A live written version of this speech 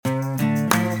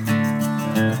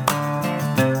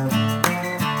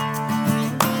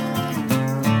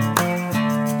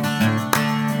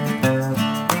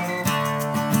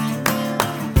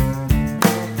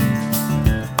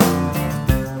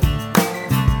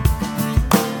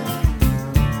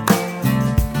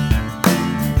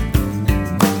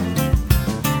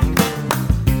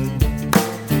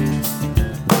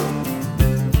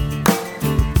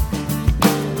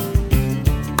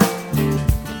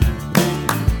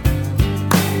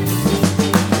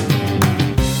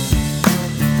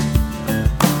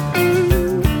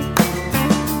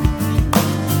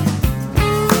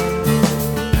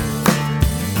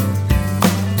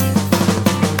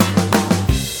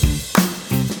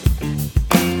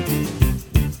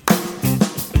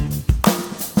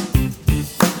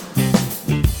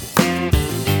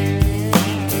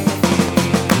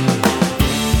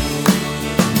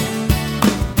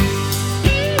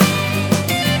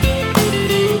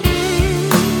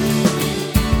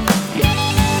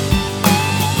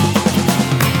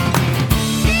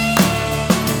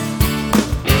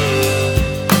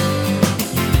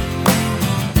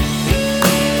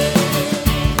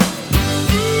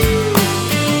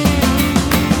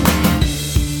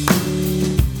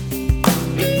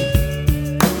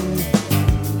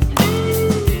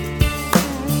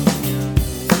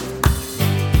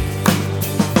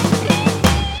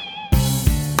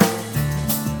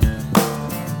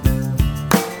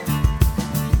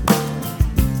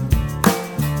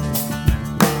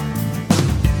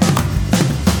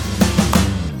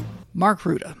Mark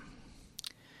Rutte,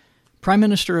 Prime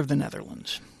Minister of the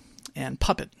Netherlands and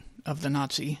puppet of the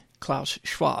Nazi Klaus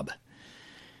Schwab,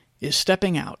 is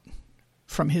stepping out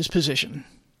from his position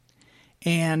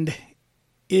and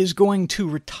is going to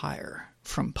retire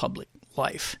from public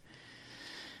life.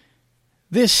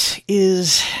 This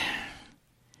is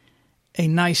a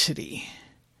nicety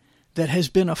that has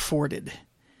been afforded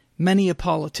many a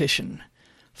politician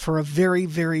for a very,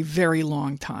 very, very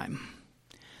long time,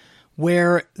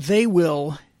 where they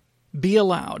will be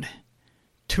allowed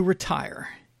to retire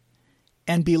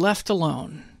and be left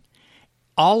alone.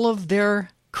 All of their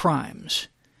crimes,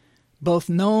 both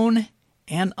known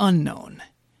and unknown,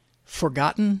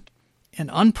 forgotten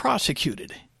and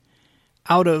unprosecuted,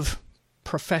 out of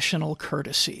professional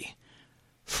courtesy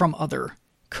from other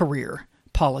career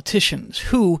politicians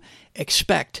who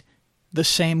expect the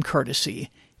same courtesy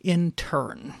in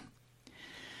turn.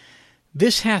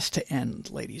 This has to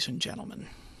end, ladies and gentlemen.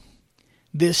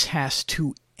 This has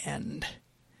to end.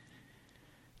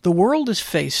 The world is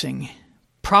facing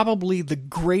probably the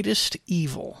greatest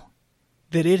evil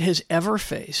that it has ever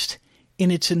faced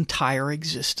in its entire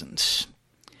existence.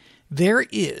 There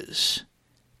is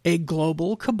a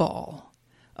global cabal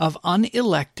of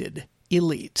unelected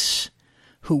elites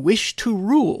who wish to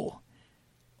rule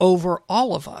over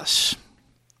all of us.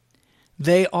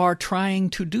 They are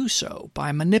trying to do so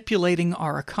by manipulating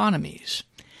our economies,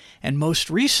 and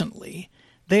most recently,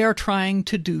 they are trying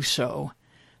to do so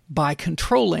by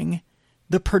controlling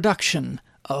the production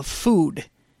of food,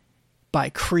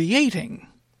 by creating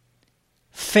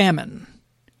famine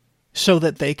so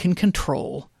that they can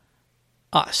control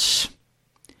us.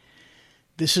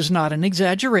 This is not an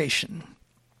exaggeration.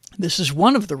 This is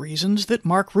one of the reasons that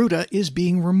Mark Rutte is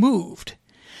being removed,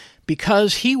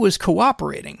 because he was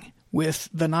cooperating with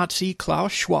the Nazi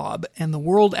Klaus Schwab and the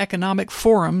World Economic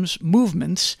Forum's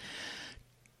movements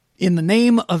in the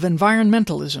name of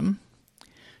environmentalism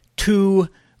to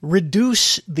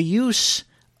reduce the use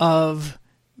of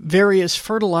various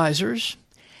fertilizers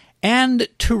and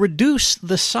to reduce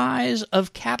the size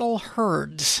of cattle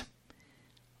herds.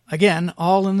 Again,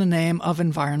 all in the name of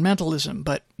environmentalism.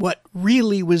 But what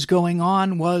really was going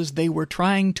on was they were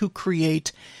trying to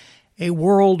create a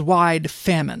worldwide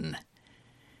famine.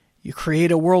 You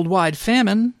create a worldwide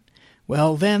famine,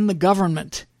 well, then the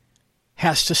government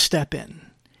has to step in.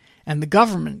 And the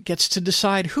government gets to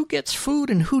decide who gets food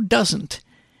and who doesn't.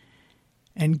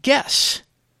 And guess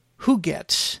who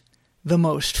gets the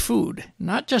most food?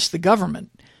 Not just the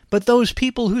government, but those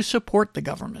people who support the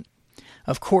government.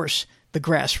 Of course, the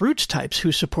grassroots types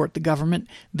who support the government,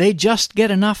 they just get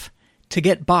enough to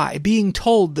get by, being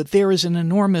told that there is an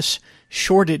enormous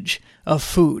shortage of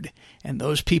food. And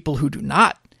those people who do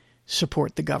not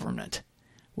support the government,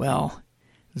 well,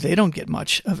 they don't get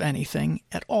much of anything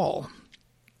at all.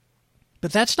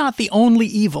 But that's not the only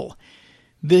evil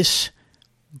this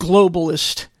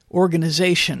globalist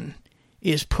organization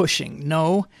is pushing.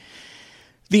 No,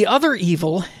 the other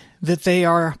evil that they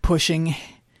are pushing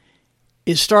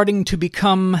is starting to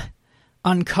become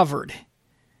uncovered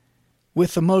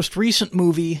with the most recent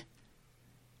movie,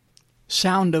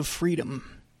 Sound of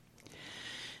Freedom.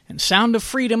 And Sound of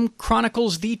Freedom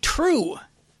chronicles the true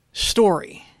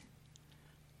story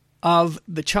of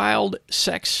the child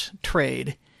sex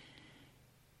trade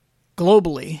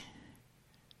globally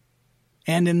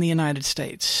and in the United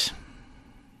States.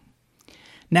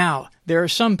 Now, there are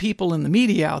some people in the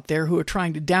media out there who are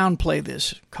trying to downplay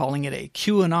this, calling it a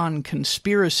QAnon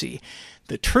conspiracy.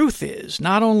 The truth is,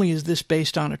 not only is this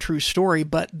based on a true story,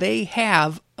 but they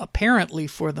have, apparently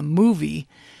for the movie,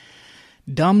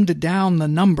 dumbed down the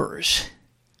numbers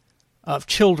of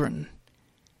children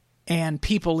and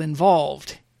people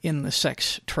involved in the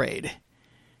sex trade,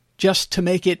 just to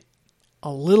make it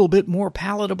a little bit more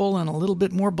palatable and a little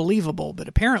bit more believable. But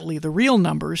apparently the real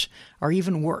numbers are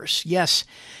even worse. Yes,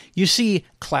 you see,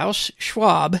 Klaus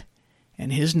Schwab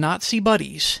and his Nazi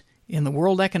buddies in the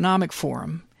World Economic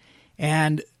Forum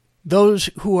and those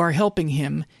who are helping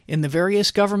him in the various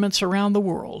governments around the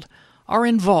world are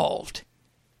involved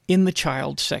in the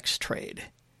child sex trade.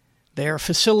 They are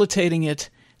facilitating it,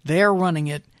 they are running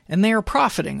it, and they are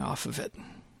profiting off of it.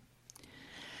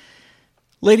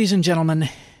 Ladies and gentlemen,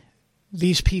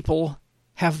 these people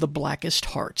have the blackest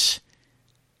hearts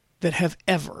that have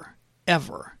ever,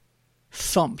 ever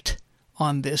thumped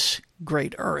on this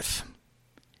great earth.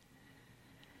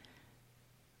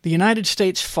 The United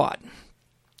States fought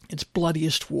its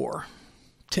bloodiest war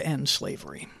to end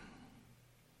slavery.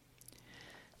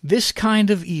 This kind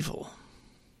of evil,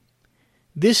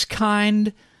 this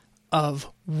kind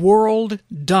of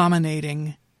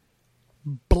world-dominating,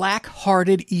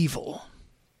 black-hearted evil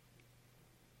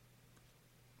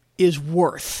is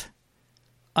worth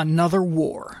another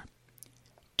war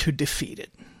to defeat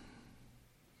it.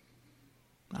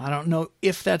 I don't know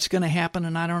if that's going to happen,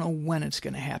 and I don't know when it's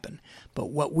going to happen.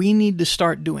 But what we need to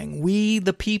start doing, we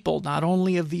the people, not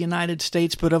only of the United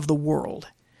States, but of the world,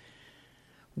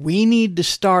 we need to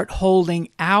start holding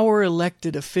our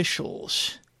elected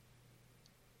officials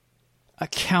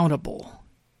accountable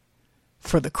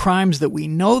for the crimes that we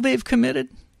know they've committed.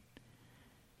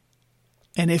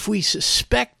 And if we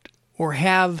suspect or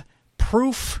have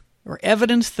proof or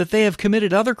evidence that they have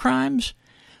committed other crimes,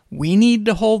 we need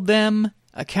to hold them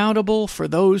accountable for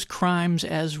those crimes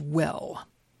as well.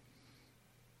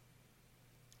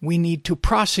 We need to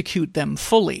prosecute them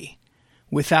fully,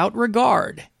 without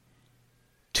regard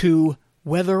to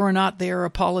whether or not they are a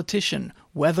politician,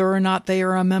 whether or not they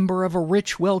are a member of a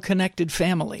rich, well-connected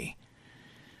family.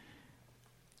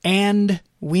 And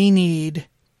we need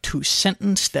to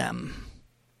sentence them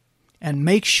and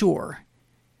make sure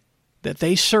that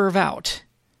they serve out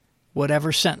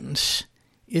whatever sentence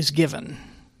is given.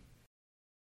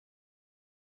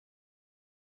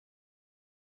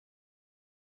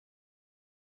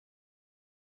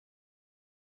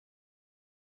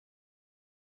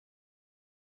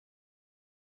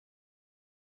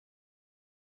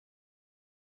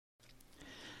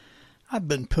 I've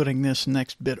been putting this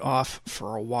next bit off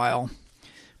for a while,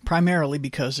 primarily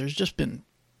because there's just been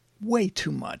way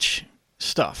too much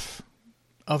stuff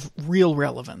of real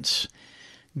relevance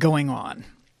going on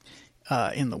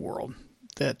in the world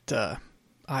that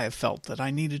I have felt that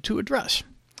I needed to address.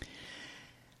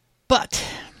 But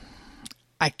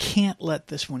I can't let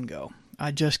this one go.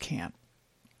 I just can't.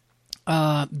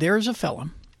 There's a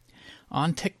fella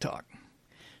on TikTok,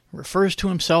 refers to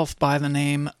himself by the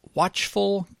name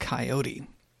Watchful Coyote.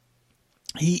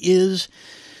 He is,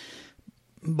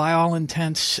 by all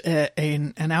intents,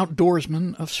 an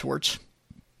outdoorsman of sorts.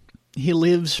 He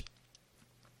lives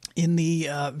in the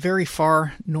very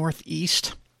far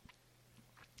northeast.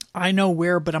 I know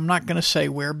where, but I'm not going to say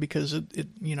where because I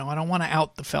don't want to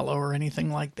out the fellow or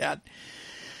anything like that.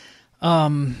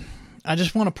 I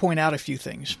just want to point out a few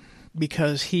things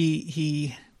because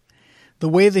the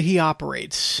way that he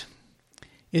operates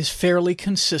is fairly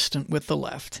consistent with the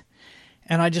left.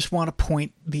 And I just want to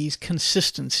point these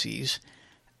consistencies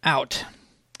out.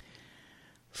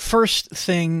 First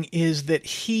thing is that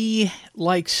he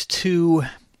likes to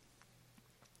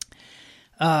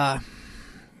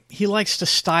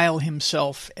style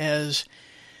himself as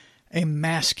a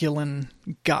masculine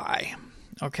guy.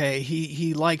 Okay,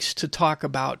 he likes to talk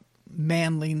about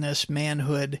manliness,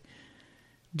 manhood,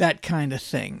 that kind of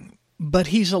thing. But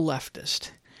he's a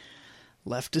leftist.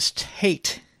 Leftists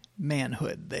hate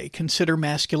manhood. They consider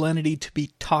masculinity to be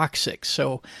toxic.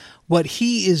 So what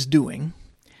he is doing,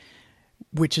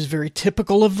 which is very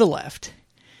typical of the left,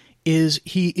 is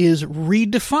he is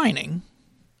redefining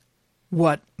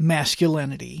what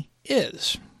masculinity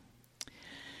is.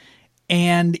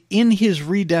 And in his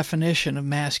redefinition of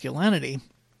masculinity,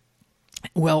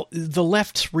 well, the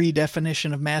left's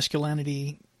redefinition of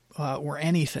masculinity, or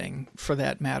anything for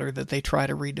that matter that they try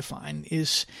to redefine,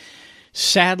 is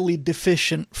sadly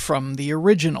deficient from the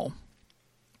original.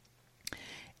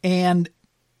 And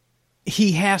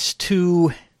he has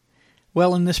to,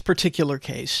 well, in this particular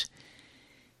case,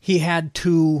 he had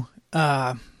to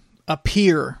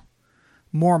appear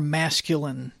more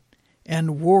masculine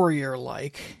and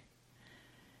warrior-like.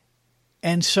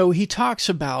 And so he talks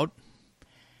about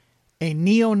a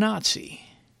neo-Nazi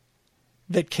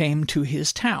that came to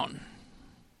his town.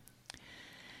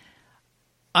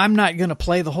 I'm not going to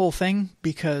play the whole thing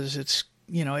because it's,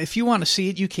 if you want to see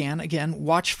it, you can. Again,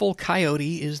 Watchful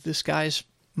Coyote is this guy's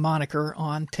moniker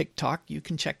on TikTok. You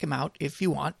can check him out if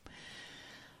you want.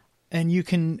 And you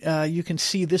can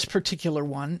see this particular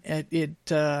one.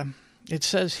 It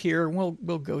says here, we'll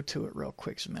go to it real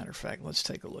quick. As a matter of fact, let's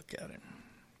take a look at it.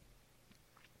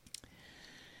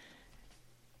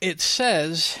 It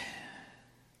says,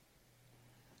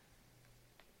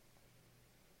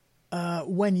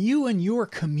 when you and your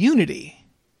community,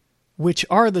 which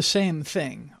are the same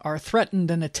thing, are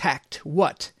threatened and attacked,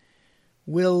 what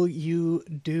will you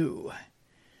do?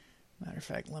 Matter of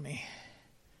fact, let me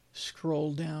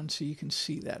scroll down so you can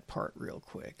see that part real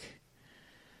quick.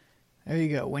 There you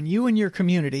go. When you and your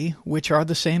community, which are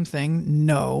the same thing,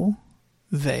 no,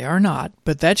 they are not.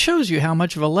 But that shows you how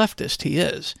much of a leftist he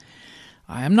is.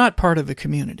 I am not part of a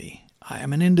community. I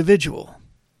am an individual.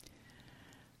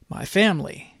 My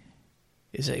family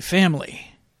is a family.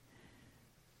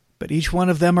 But each one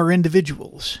of them are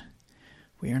individuals.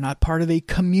 We are not part of a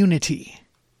community.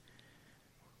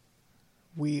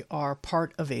 We are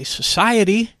part of a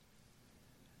society,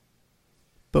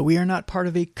 but we are not part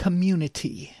of a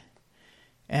community.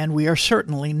 And we are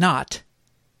certainly not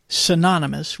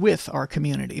synonymous with our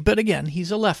community. But again,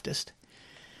 he's a leftist.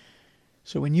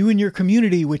 So when you and your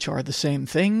community, which are the same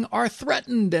thing, are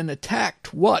threatened and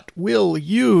attacked, what will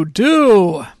you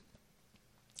do?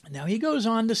 Now he goes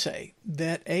on to say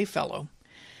that a fellow,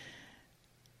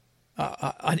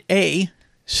 a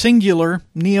singular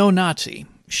neo-Nazi,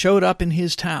 showed up in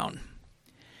his town,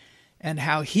 and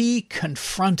how he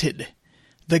confronted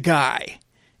the guy.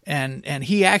 And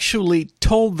he actually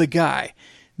told the guy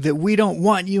that we don't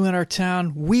want you in our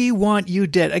town, we want you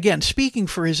dead. Again, speaking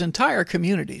for his entire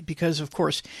community, because, of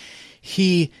course,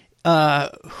 he,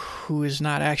 who is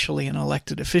not actually an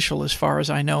elected official as far as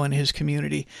I know in his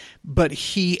community, but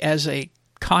he, as a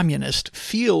communist,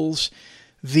 feels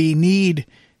the need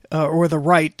or the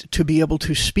right to be able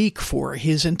to speak for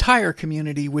his entire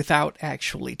community without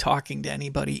actually talking to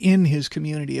anybody in his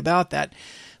community about that.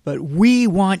 But we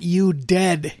want you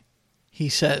dead, he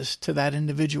says to that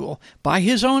individual. By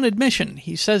his own admission,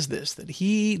 he says this, that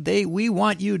we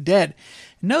want you dead.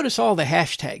 Notice all the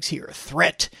hashtags here: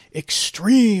 threat,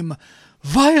 extreme,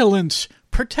 violence,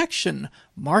 protection,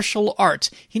 martial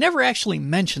arts. He never actually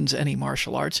mentions any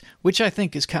martial arts, which I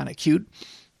think is kind of cute.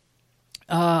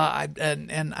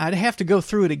 And I'd have to go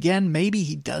through it again. Maybe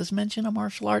he does mention a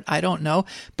martial art. I don't know.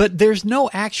 But there's no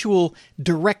actual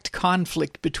direct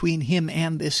conflict between him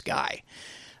and this guy.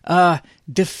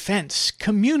 Defense,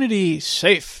 community,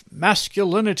 safe,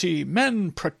 masculinity,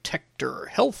 men protector,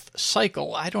 health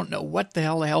cycle. I don't know what the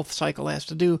hell the health cycle has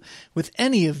to do with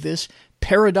any of this.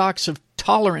 Paradox of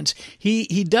tolerance.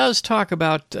 He does talk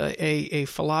about a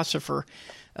philosopher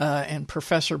and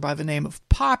professor by the name of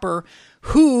Popper,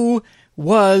 who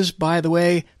was, by the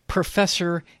way,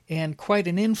 professor and quite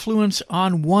an influence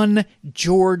on one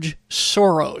George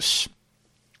Soros.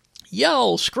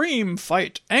 Yell, scream,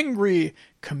 fight, angry,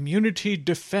 community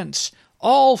defense,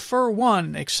 all for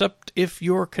one, except if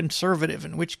you're conservative,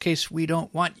 in which case we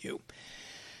don't want you.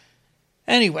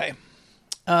 Anyway,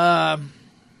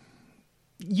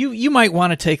 you might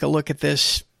want to take a look at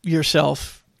this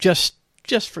yourself, just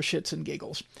for shits and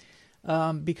giggles,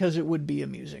 because it would be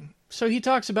amusing. So he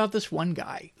talks about this one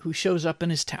guy who shows up in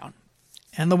his town,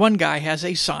 and the one guy has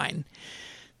a sign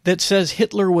that says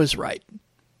Hitler was right.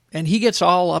 And he gets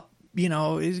all up,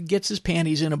 gets his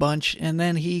panties in a bunch, and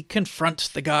then he confronts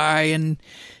the guy,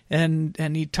 and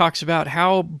he talks about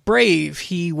how brave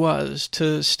he was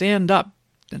to stand up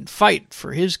and fight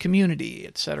for his community,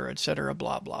 etc.,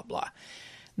 blah, blah, blah.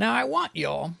 Now, I want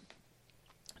y'all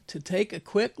to take a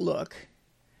quick look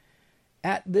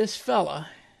at this fella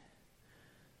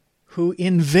who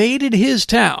invaded his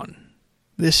town,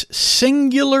 this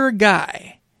singular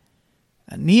guy,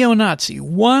 a neo-Nazi,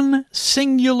 one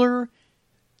singular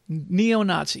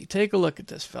neo-Nazi. Take a look at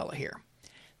this fella here.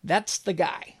 That's the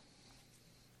guy.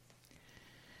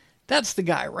 That's the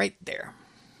guy right there.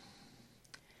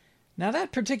 Now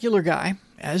that particular guy,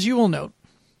 as you will note,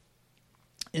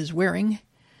 is wearing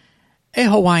a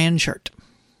Hawaiian shirt.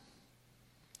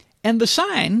 And the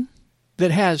sign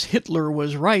that has Hitler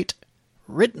was right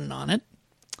written on it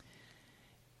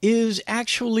is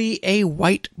actually a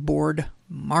whiteboard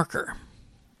marker.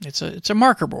 It's a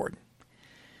marker board.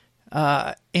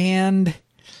 And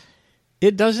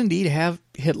it does indeed have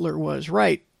Hitler was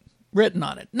right written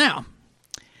on it. Now,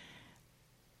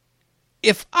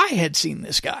 if I had seen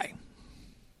this guy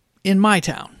in my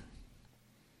town,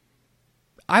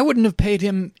 I wouldn't have paid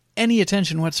him any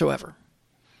attention whatsoever.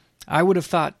 I would have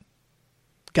thought,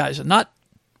 guy's a nut,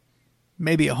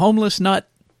 maybe a homeless nut,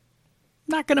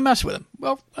 not going to mess with him.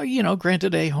 Well,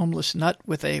 granted a homeless nut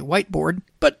with a whiteboard,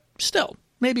 but still,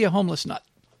 maybe a homeless nut.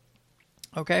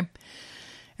 Okay?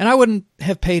 And I wouldn't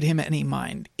have paid him any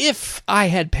mind. If I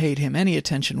had paid him any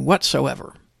attention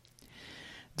whatsoever,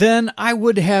 then I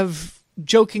would have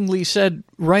jokingly said,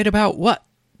 right about what?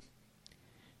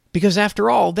 Because after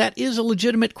all, that is a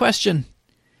legitimate question.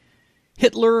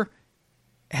 Hitler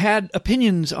had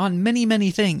opinions on many, many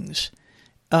things.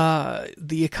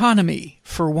 The economy,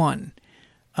 for one.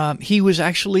 He was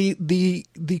actually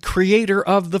the creator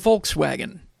of the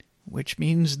Volkswagen, which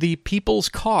means the people's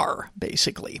car,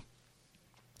 basically.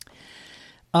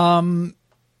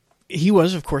 He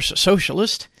was, of course, a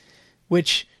socialist,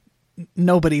 which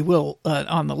nobody will,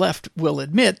 on the left, will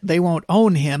admit. They won't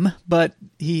own him, but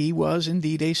he was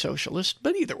indeed a socialist.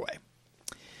 But either way,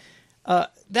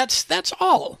 that's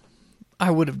all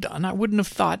I would have done. I wouldn't have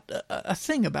thought a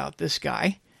thing about this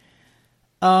guy.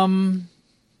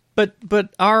 But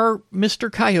our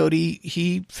Mr. Coyote,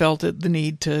 he felt the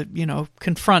need to,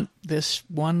 confront this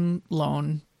one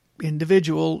lone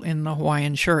individual in the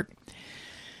Hawaiian shirt.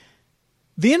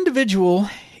 The individual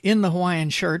in the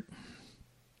Hawaiian shirt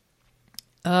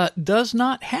does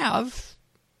not have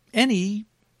any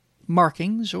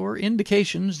markings or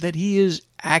indications that he is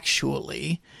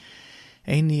actually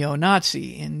a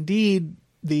neo-Nazi. Indeed,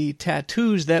 the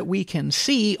tattoos that we can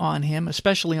see on him,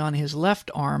 especially on his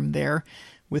left arm there,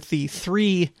 with the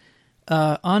 3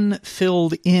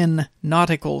 unfilled in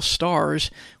nautical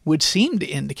stars, would seem to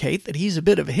indicate that he's a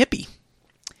bit of a hippie.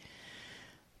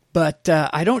 But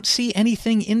I don't see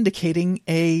anything indicating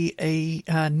a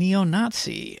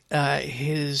neo-Nazi.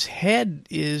 His head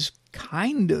is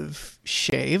kind of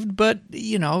shaved, but,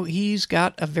 you know, he's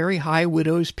got a very high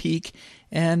widow's peak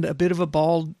and a bit of a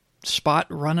bald spot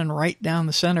running right down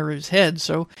the center of his head.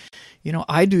 So, you know,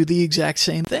 I do the exact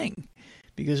same thing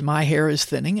because my hair is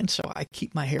thinning, and so I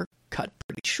keep my hair cut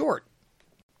pretty short.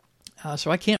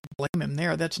 So I can't blame him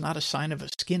there. That's not a sign of a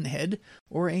skinhead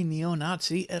or a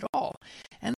neo-Nazi at all.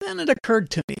 And then it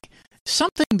occurred to me,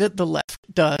 something that the left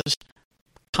does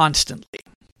constantly,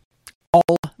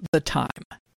 all the time,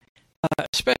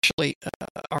 especially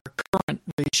our current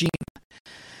regime,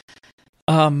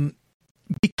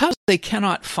 because they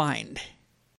cannot find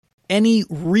any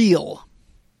real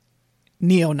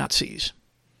neo-Nazis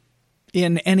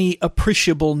in any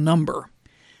appreciable number,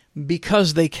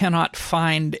 because they cannot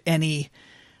find any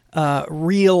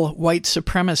real white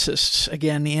supremacists,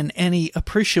 again, in any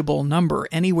appreciable number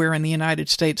anywhere in the United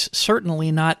States,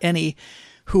 certainly not any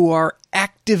who are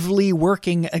actively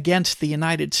working against the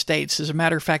United States. As a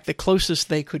matter of fact, the closest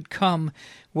they could come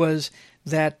was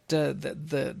that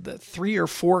the 3 or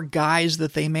 4 guys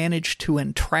that they managed to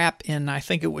entrap in, I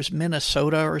think it was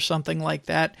Minnesota or something like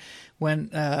that, when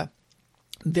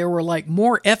there were like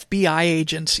more FBI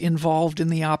agents involved in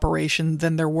the operation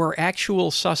than there were actual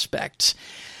suspects.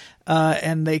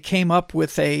 And they came up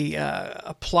with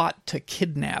a plot to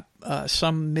kidnap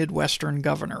some Midwestern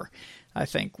governor, I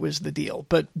think was the deal.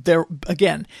 But there,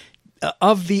 again,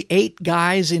 of the 8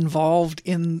 guys involved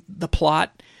in the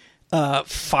plot,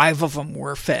 5 of them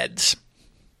were feds.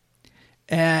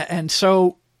 And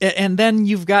then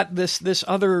you've got this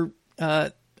other,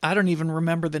 I don't even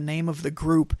remember the name of the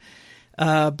group,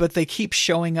 but they keep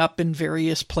showing up in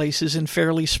various places in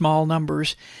fairly small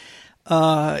numbers,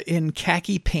 in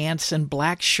khaki pants and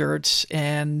black shirts,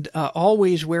 and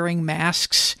always wearing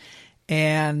masks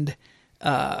and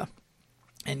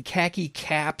khaki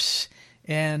caps,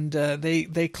 and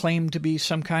they claim to be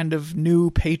some kind of new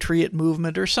patriot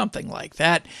movement or something like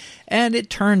that. And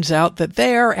it turns out that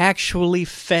they are actually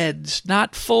feds,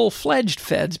 not full-fledged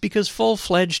feds, because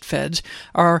full-fledged feds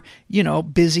are, you know,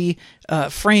 busy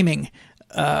framing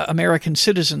American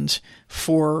citizens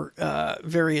for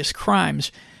various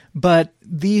crimes. But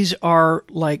these are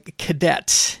like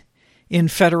cadets in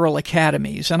federal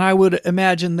academies, and I would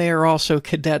imagine they are also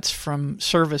cadets from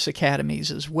service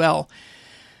academies as well,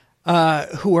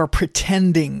 who are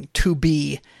pretending to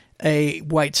be a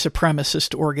white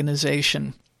supremacist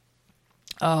organization.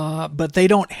 But they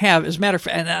don't have, as a matter of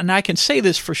fact, and I can say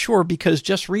this for sure because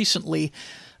just recently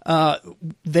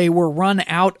they were run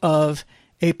out of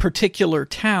a particular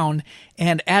town,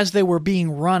 and as they were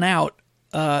being run out,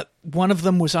 one of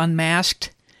them was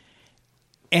unmasked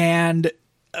and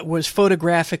was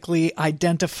photographically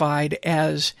identified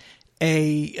as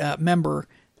a member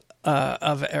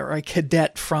or a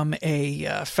cadet from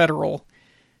a federal,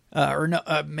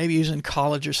 maybe he was in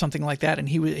college or something like that, and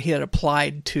he had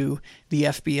applied to the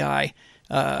FBI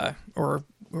or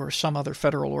some other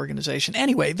federal organization.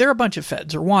 Anyway, they're a bunch of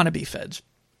feds or wannabe feds.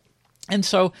 And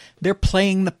so they're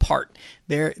playing the part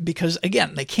there because,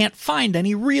 again, they can't find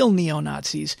any real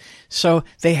neo-Nazis, so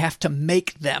they have to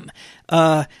make them.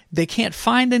 They can't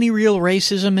find any real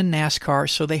racism in NASCAR,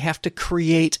 so they have to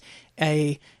create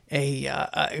a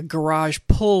garage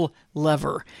pull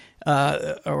lever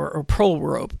or pull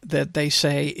rope that they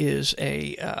say is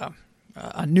a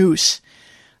noose.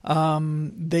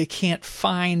 They can't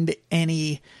find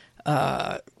any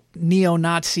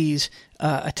neo-Nazis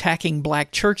attacking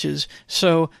black churches,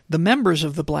 so the members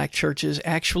of the black churches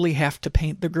actually have to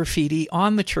paint the graffiti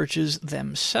on the churches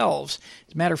themselves.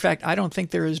 As a matter of fact, I don't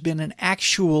think there has been an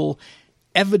actual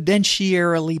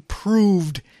evidentiarily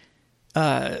proved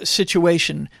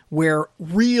situation where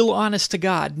real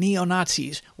honest-to-God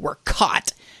neo-Nazis were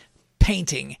caught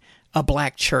painting a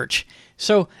black church.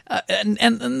 So, and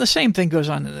the same thing goes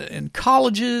on in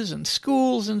colleges and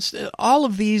schools and all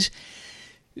of these.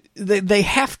 They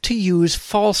have to use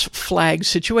false flag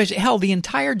situations. Hell, the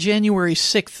entire January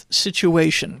 6th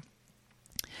situation,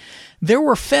 there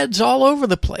were feds all over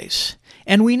the place.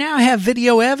 And we now have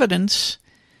video evidence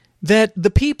that the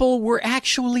people were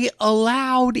actually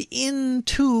allowed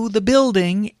into the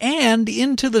building and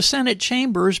into the Senate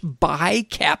chambers by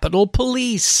Capitol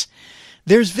Police.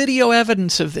 There's video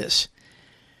evidence of this.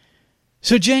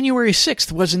 So January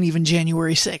 6th wasn't even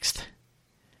January 6th.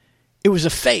 It was a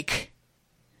fake.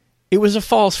 It was a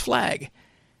false flag.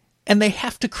 And they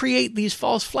have to create these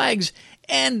false flags.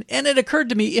 And it occurred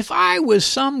to me, if I was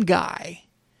some guy,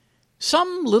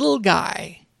 some little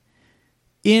guy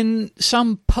in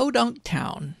some podunk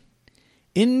town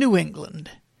in New England,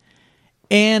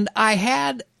 and I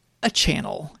had a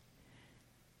channel,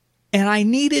 and I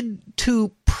needed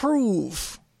to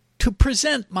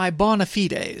present my bona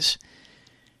fides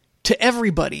to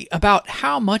everybody about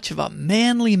how much of a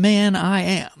manly man I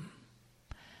am.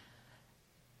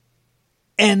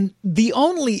 And the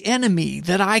only enemy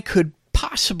that I could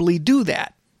possibly do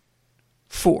that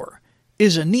for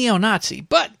is a neo-Nazi.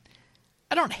 But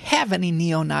I don't have any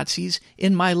neo-Nazis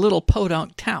in my little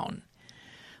podunk town.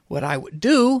 What I would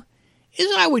do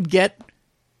is I would get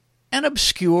an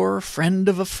obscure friend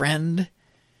of a friend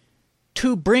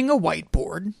to bring a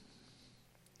whiteboard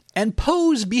and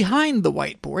pose behind the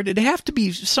whiteboard. It'd have to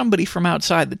be somebody from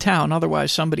outside the town.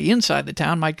 Otherwise, somebody inside the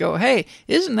town might go, hey,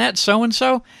 isn't that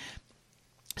so-and-so?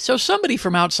 So somebody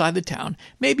from outside the town,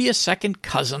 maybe a second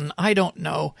cousin, I don't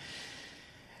know.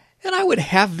 And I would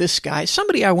have this guy,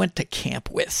 somebody I went to camp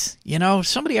with,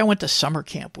 somebody I went to summer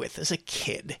camp with as a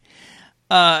kid.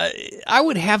 I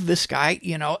would have this guy,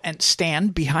 and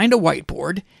stand behind a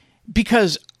whiteboard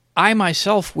because I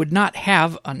myself would not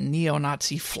have a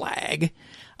neo-Nazi flag.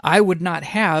 I would not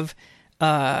have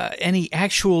any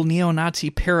actual neo-Nazi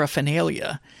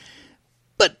paraphernalia.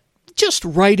 But just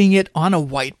writing it on a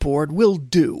whiteboard will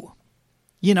do.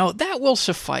 That will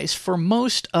suffice for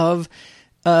most of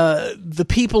the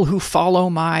people who follow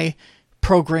my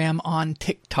program on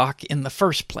TikTok in the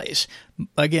first place.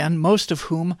 Again, most of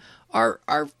whom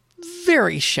are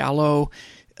very shallow,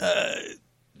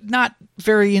 not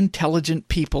very intelligent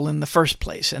people in the first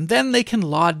place. And then they can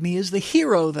laud me as the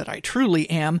hero that I truly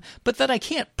am, but that I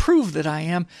can't prove that I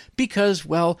am because,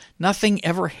 well, nothing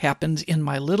ever happens in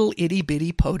my little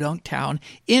itty-bitty podunk town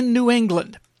in New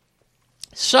England.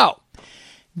 So,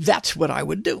 that's what I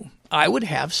would do. I would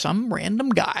have some random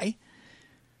guy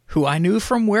who I knew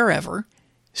from wherever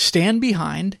stand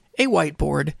behind a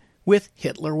whiteboard with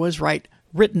 "Hitler was right"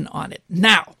 written on it.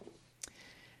 Now,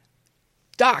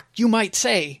 Doc, you might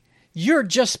say, you're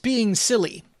just being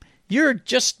silly. You're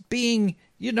just being,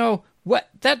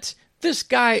 this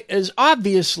guy is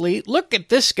obviously, look at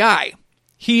this guy.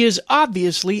 He is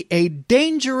obviously a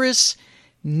dangerous,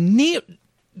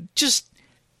 just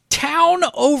town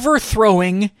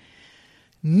overthrowing,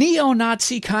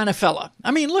 neo-Nazi kind of fella.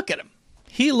 I mean, look at him.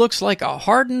 He looks like a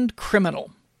hardened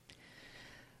criminal.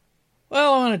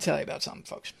 Well, I want to tell you about something,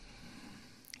 folks.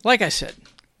 Like I said,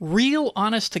 real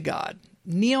honest to God,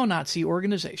 neo-Nazi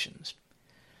organizations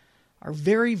are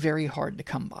very, very hard to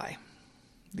come by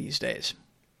these days.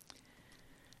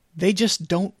 They just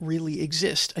don't really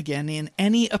exist, again, in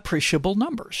any appreciable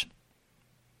numbers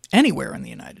anywhere in the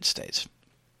United States.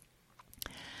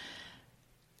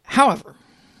 However,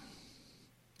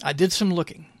 I did some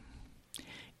looking.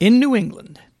 In New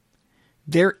England,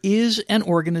 there is an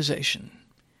organization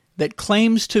that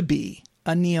claims to be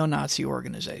a neo-Nazi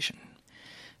organization.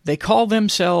 They call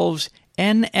themselves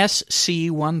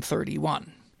NSC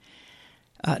 131,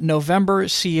 November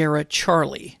Sierra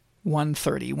Charlie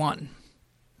 131.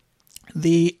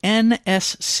 The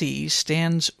NSC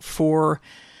stands for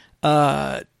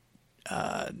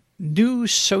New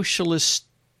Socialist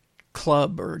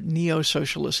Club or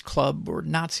Neo-Socialist Club or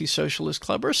Nazi Socialist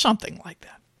Club or something like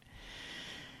that.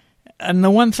 And the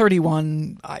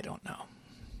 131, I don't know.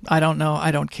 I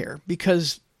don't care,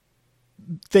 because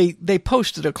they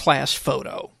posted a class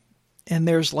photo, and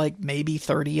there's like maybe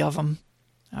 30 of them,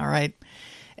 all right?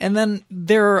 And then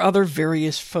there are other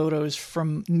various photos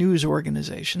from news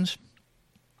organizations.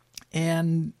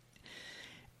 And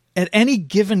at any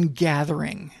given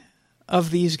gathering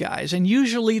of these guys, and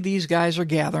usually these guys are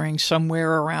gathering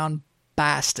somewhere around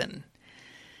Boston,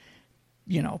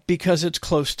 because it's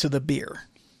close to the beer.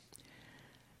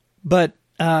 But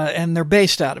and they're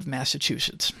based out of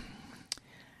Massachusetts.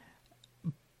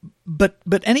 But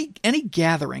any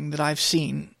gathering that I've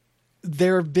seen,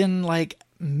 there have been like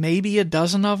maybe a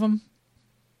dozen of them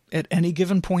at any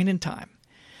given point in time.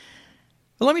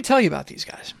 But let me tell you about these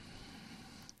guys.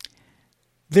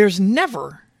 There's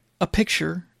never a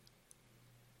picture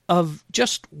of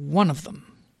just one of them.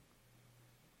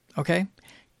 Okay?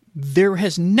 There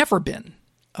has never been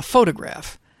a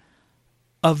photograph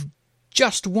of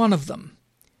just one of them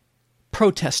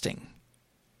protesting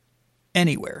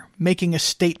anywhere, making a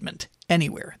statement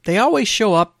anywhere. They always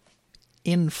show up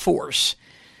in force,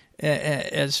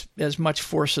 as much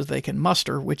force as they can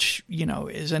muster, which,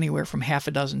 is anywhere from half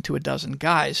a dozen to a dozen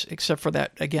guys, except for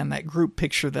that, again, that group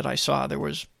picture that I saw. There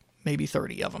was maybe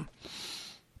 30 of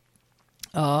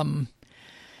them.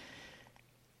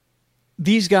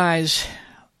 These guys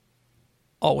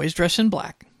always dress in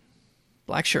black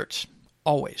shirts,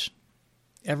 always.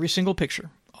 Every single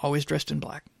picture, always dressed in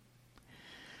black.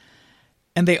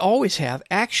 And they always have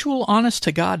actual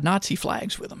honest-to-God Nazi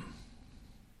flags with them.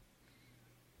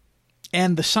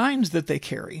 And the signs that they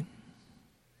carry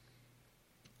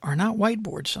are not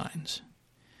whiteboard signs.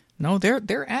 No,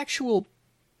 they're actual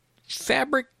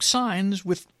fabric signs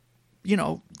with,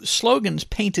 slogans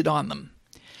painted on them.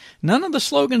 None of the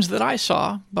slogans that I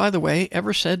saw, by the way,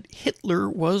 ever said Hitler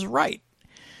was right.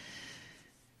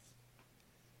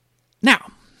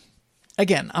 Now,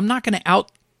 again, I'm not going to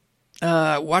out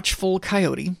Watchful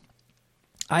Coyote.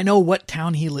 I know what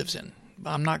town he lives in.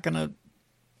 I'm not going to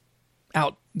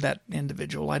out that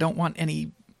individual. I don't want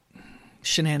any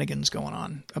shenanigans going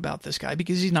on about this guy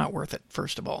because he's not worth it,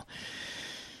 first of all.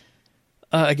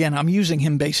 Again, I'm using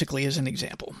him basically as an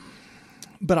example.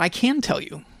 But I can tell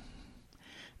you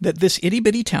that this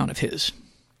itty-bitty town of his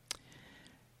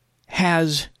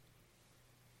has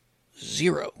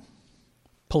zero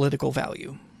political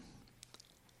value.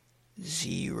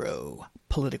 Zero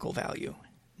political value.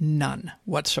 None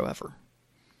whatsoever.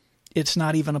 It's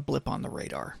not even a blip on the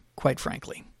radar, quite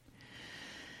frankly.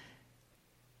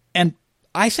 And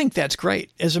I think that's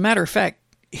great. As a matter of fact,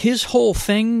 his whole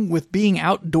thing with being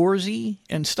outdoorsy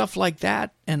and stuff like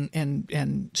that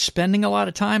and spending a lot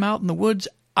of time out in the woods,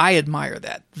 I admire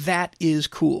that. That is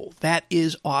cool. That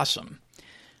is awesome.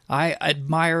 I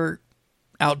admire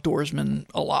outdoorsmen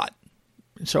a lot.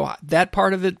 So that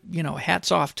part of it,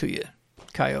 hats off to you,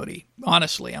 Coyote.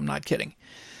 Honestly, I'm not kidding.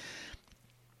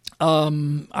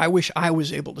 I wish I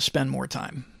was able to spend more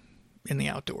time in the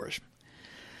outdoors.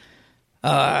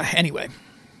 Anyway,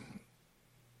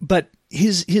 but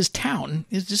his town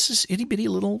is just this itty bitty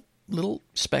little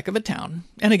speck of a town.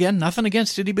 And again, nothing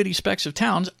against itty bitty specks of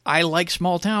towns. I like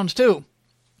small towns too.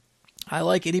 I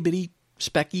like itty bitty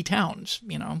specky towns,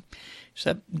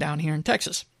 except down here in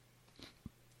Texas.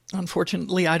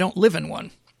 Unfortunately, I don't live in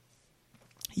one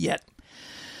yet.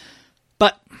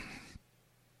 But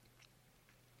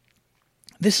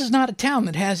this is not a town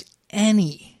that has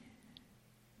any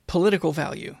political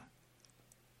value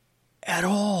at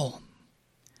all.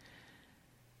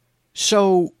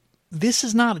 So this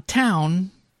is not a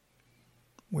town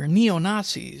where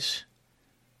neo-Nazis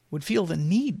would feel the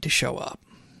need to show up.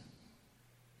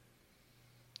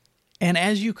 And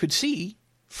as you could see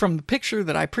from the picture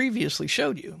that I previously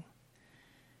showed you,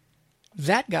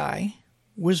 that guy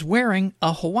was wearing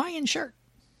a Hawaiian shirt.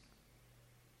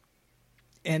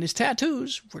 And his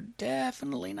tattoos were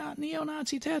definitely not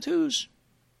neo-Nazi tattoos.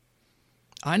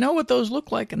 I know what those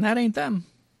look like, and that ain't them.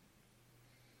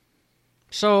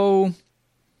 So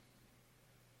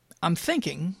I'm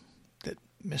thinking that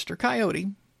Mr.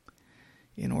 Coyote,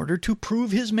 in order to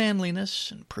prove his manliness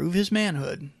and prove his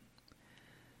manhood,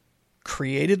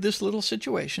 created this little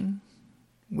situation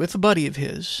with a buddy of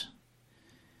his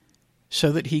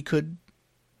so that he could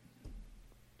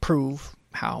prove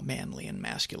how manly and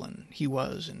masculine he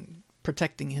was in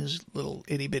protecting his little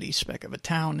itty-bitty speck of a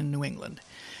town in New England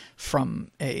from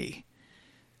a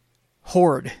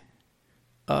horde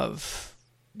of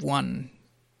one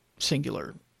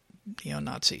singular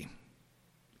neo-Nazi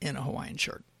in a Hawaiian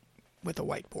shirt with a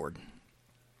whiteboard.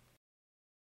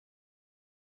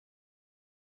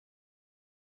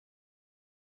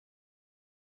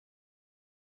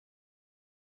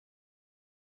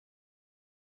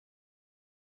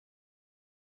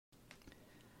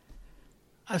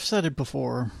 I've said it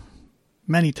before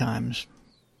many times,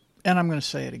 and I'm going to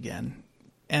say it again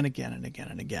and again and again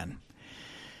and again.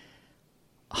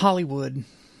 Hollywood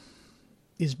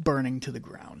is burning to the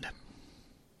ground.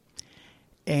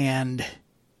 And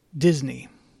Disney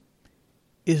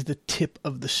is the tip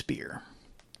of the spear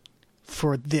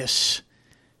for this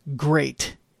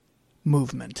great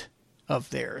movement of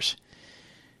theirs.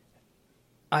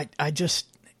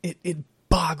 It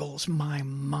boggles my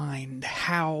mind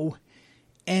how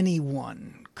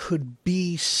anyone could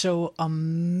be so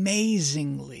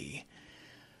amazingly,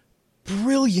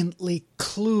 brilliantly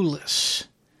clueless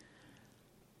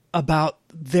about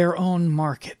their own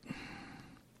market.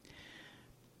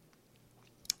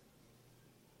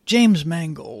 James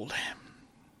Mangold,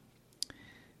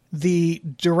 the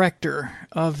director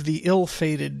of the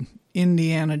ill-fated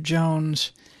Indiana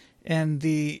Jones and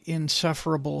the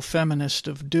insufferable feminist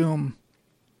of doom,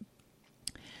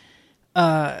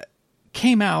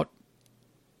 came out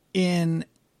in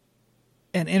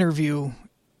an interview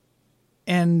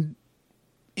and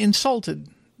insulted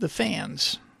the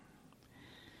fans,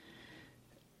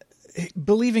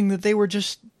 believing that they were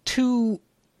just too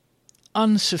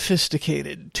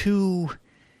unsophisticated, too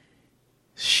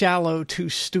shallow, too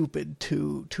stupid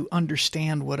to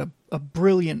understand what a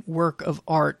brilliant work of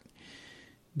art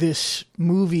this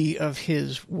movie of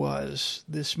his was.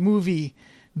 This movie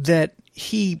that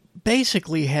he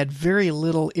basically had very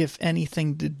little, if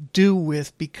anything, to do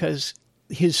with, because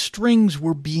his strings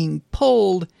were being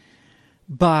pulled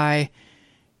by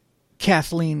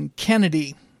Kathleen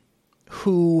Kennedy,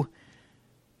 who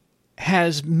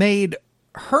has made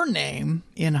her name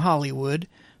in Hollywood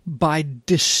by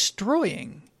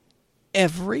destroying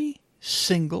every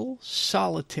single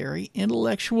solitary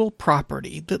intellectual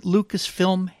property that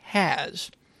Lucasfilm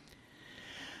has,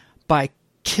 by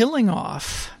killing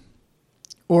off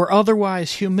or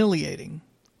otherwise humiliating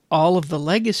all of the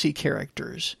legacy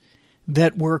characters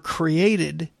that were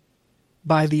created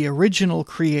by the original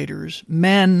creators,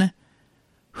 men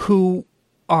who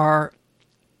are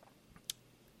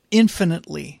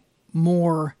infinitely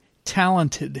more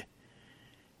talented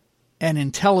and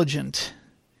intelligent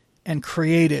and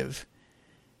creative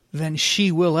than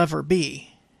she will ever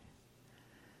be,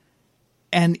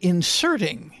 and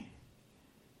inserting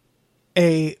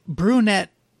a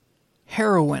brunette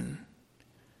heroine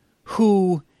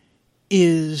who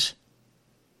is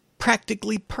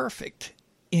practically perfect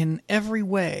in every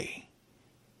way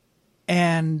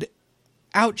and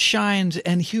outshines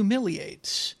and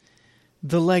humiliates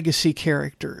the legacy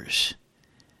characters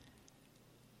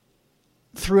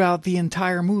throughout the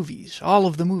entire movies, all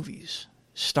of the movies,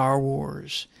 Star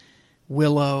Wars,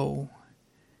 Willow,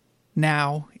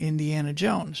 now Indiana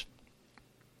Jones.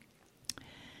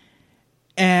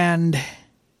 And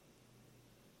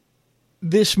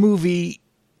this movie,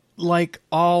 like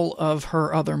all of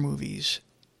her other movies,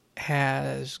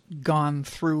 has gone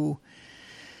through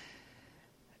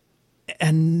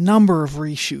a number of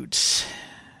reshoots,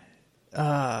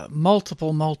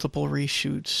 multiple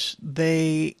reshoots.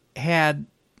 They had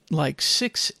like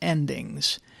 6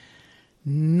 endings,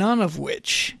 none of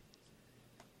which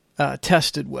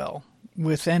tested well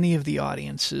with any of the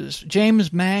audiences.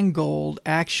 James Mangold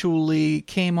actually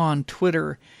came on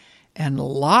Twitter and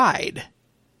lied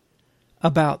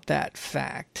about that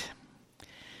fact.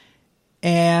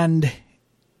 And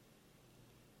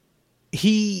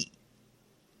he,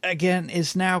 again,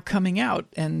 is now coming out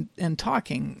and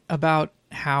talking about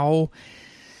how,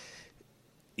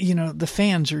 you know, the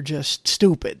fans are just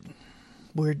stupid.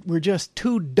 We're just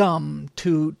too dumb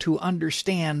to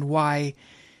understand why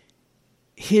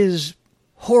his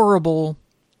horrible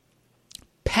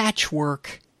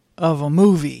patchwork of a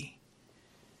movie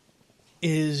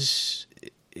is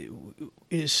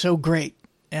so great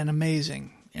and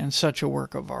amazing and such a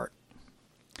work of art.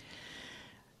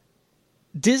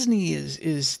 Disney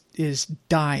is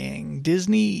dying.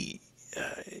 Disney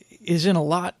is in a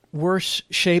lot worse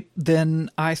shape than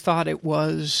I thought it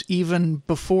was, even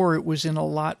before it was in a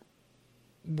lot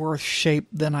worse shape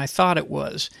than I thought it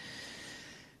was.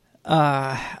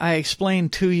 I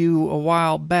explained to you a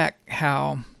while back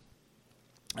how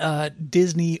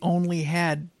Disney only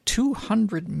had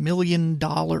 $200 million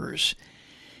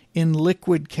in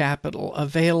liquid capital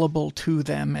available to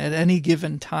them at any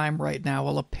given time right now.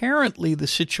 Well, apparently the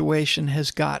situation has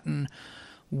gotten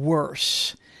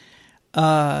worse.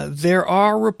 There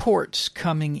are reports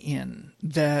coming in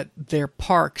that their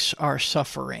parks are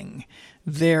suffering.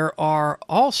 There are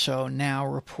also now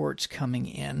reports coming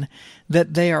in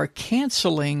that they are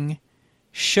canceling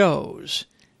shows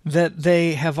that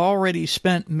they have already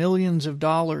spent millions of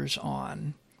dollars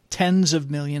on, tens of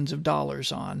millions of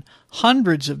dollars on,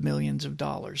 hundreds of millions of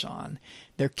dollars on.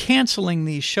 They're canceling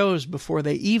these shows before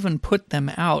they even put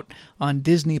them out on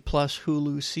Disney Plus,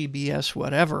 Hulu, CBS,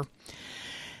 whatever,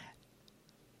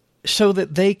 so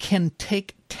that they can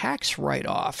take tax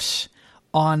write-offs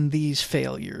on these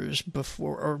failures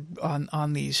before, or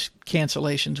on these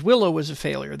cancellations. Willow was a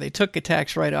failure. They took a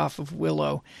tax write-off of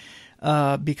Willow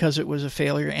because it was a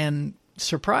failure, and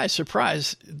surprise,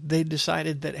 surprise, they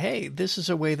decided that, hey, this is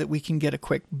a way that we can get a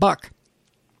quick buck.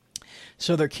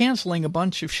 So they're canceling a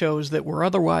bunch of shows that were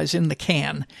otherwise in the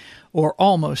can, or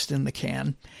almost in the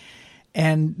can,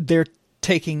 and they're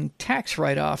taking tax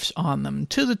write-offs on them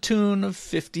to the tune of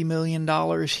 $50 million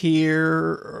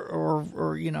here,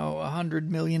 or you know, $100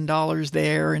 million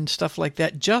there, and stuff like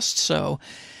that, just so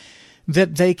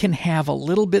that they can have a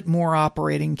little bit more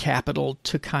operating capital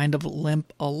to kind of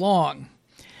limp along.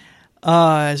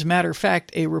 As a matter of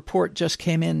fact, a report just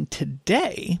came in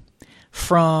today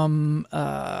from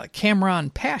Kamran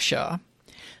Pasha,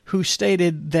 who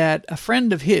stated that a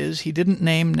friend of his, he didn't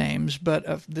name names, but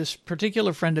this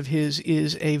particular friend of his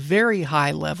is a very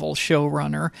high-level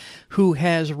showrunner who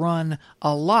has run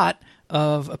a lot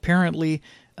of apparently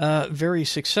very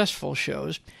successful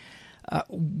shows,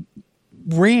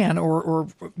 ran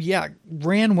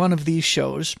one of these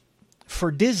shows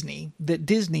for Disney that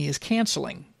Disney is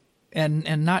canceling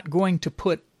and not going to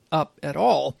put up at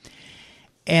all.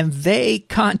 And they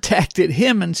contacted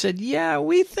him and said, yeah,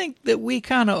 we think that we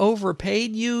kind of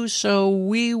overpaid you, so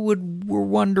we're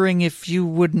wondering if you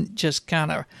wouldn't just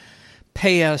kind of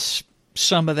pay us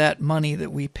some of that money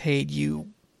that we paid you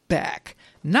back.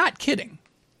 Not kidding.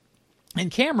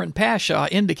 And Kamran Pasha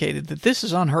indicated that this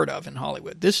is unheard of in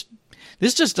Hollywood. This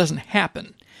just doesn't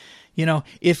happen. You know,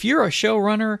 if you're a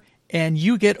showrunner and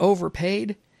you get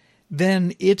overpaid,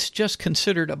 then it's just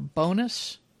considered a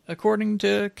bonus, according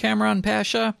to Kamran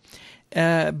Pasha.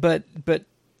 But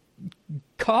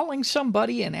calling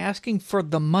somebody and asking for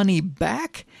the money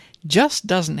back just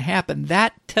doesn't happen.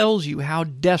 That tells you how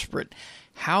desperate,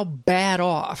 how bad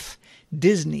off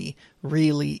Disney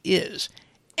really is.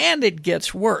 And it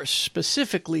gets worse,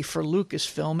 specifically for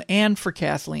Lucasfilm and for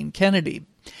Kathleen Kennedy.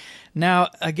 Now,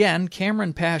 again,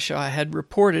 Kamran Pasha had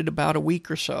reported about a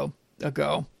week or so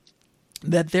ago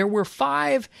that there were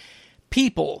 5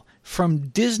 people from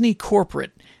Disney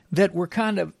corporate that were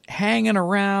kind of hanging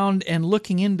around and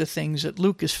looking into things at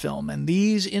Lucasfilm. And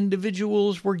these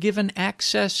individuals were given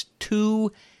access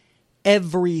to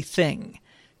everything: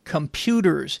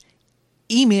 computers,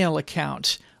 email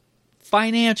accounts,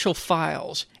 financial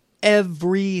files,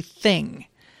 everything.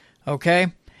 Okay?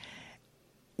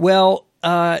 Well,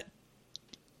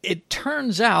 it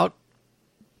turns out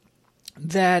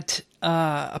that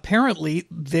apparently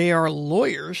they are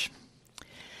lawyers,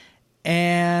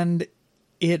 and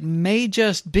it may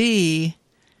just be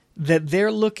that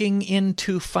they're looking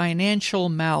into financial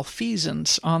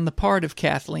malfeasance on the part of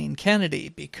Kathleen Kennedy,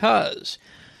 because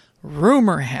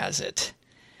rumor has it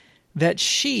that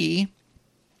she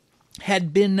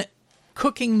had been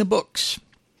cooking the books.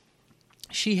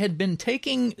 She had been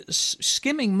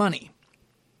skimming money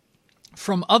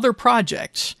from other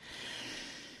projects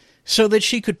so that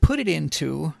she could put it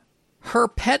into her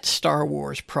pet Star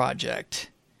Wars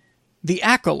project, The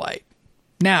Acolyte.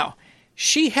 Now,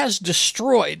 she has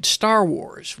destroyed Star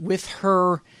Wars with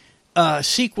her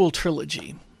sequel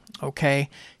trilogy, okay?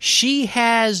 She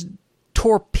has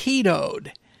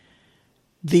torpedoed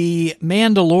The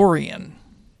Mandalorian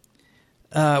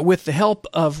with the help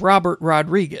of Robert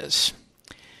Rodriguez,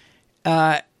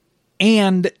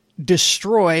 and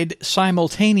destroyed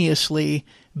simultaneously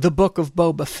the Book of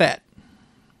Boba Fett.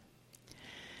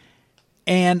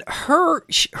 And her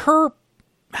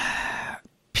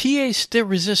pièce de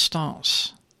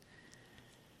résistance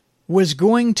was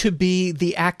going to be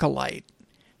The Acolyte.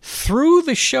 Through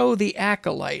the show The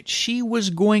Acolyte, she was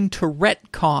going to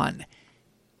retcon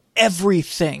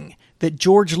everything that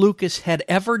George Lucas had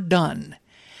ever done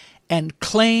and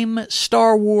claim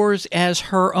Star Wars as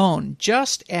her own,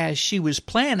 just as she was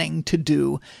planning to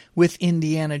do with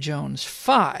Indiana Jones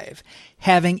 5,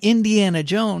 having Indiana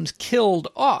Jones killed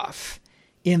off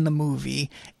in the movie,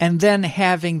 and then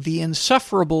having the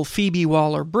insufferable Phoebe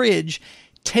Waller-Bridge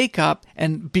take up,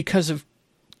 and because of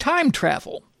time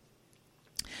travel,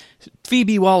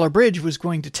 Phoebe Waller-Bridge was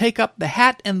going to take up the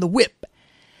hat and the whip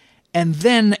and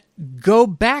then go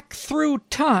back through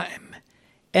time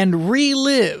and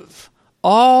relive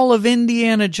all of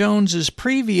Indiana Jones's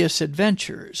previous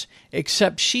adventures,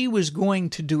 except she was going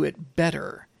to do it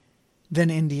better than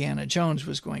Indiana Jones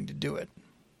was going to do it.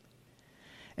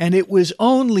 And it was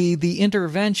only the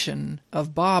intervention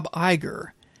of Bob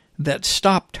Iger that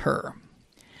stopped her.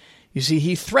 You see,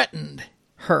 he threatened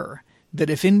her that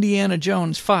if Indiana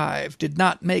Jones 5 did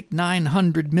not make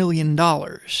 $900 million,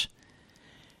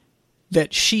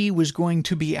 that she was going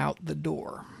to be out the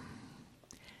door.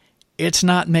 It's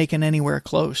not making anywhere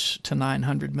close to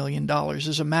 $900 million.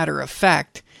 As a matter of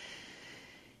fact,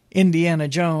 Indiana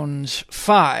Jones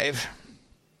 5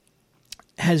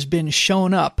 has been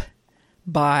shown up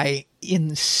by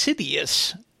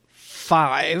Insidious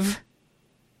 5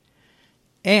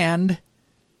 and,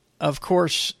 of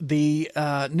course, the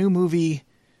new movie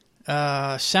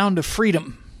Sound of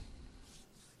Freedom.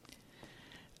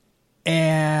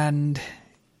 And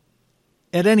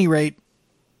at any rate,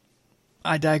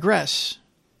 I digress,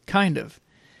 kind of.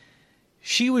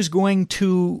 She was going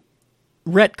to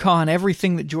retcon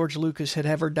everything that George Lucas had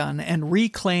ever done and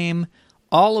reclaim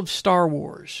all of Star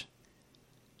Wars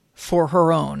for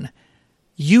her own,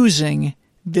 using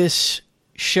this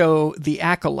show The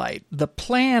Acolyte, the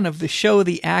plan of the show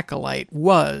The Acolyte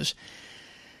was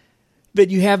that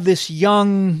you have this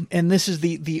young, and this is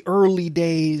the early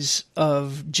days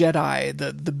of Jedi,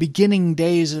 the beginning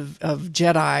days of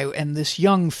Jedi, and this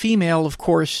young female, of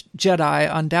course, Jedi,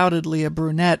 undoubtedly a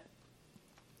brunette,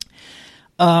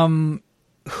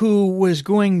 who was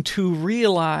going to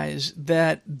realize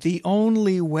that the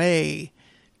only way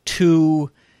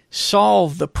to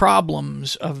solve the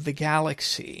problems of the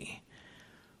galaxy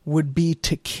would be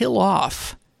to kill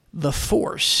off the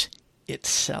Force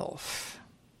itself.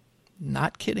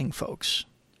 Not kidding, folks.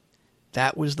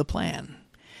 That was the plan.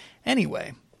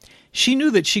 Anyway, she knew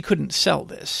that she couldn't sell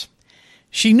this.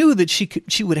 She knew that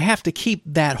she would have to keep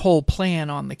that whole plan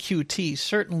on the QT,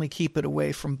 certainly keep it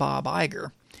away from Bob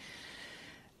Iger,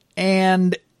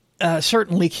 and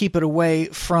certainly keep it away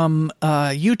from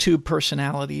YouTube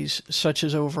personalities such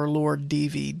as Overlord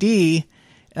DVD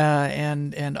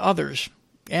and others,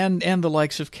 and the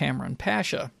likes of Cameron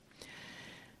Pasha.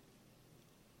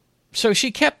 So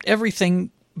she kept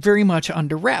everything very much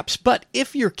under wraps. But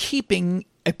if you're keeping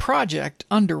a project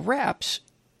under wraps,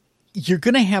 you're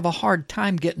going to have a hard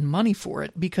time getting money for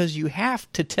it, because you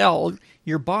have to tell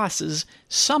your bosses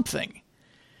something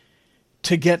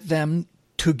to get them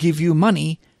to give you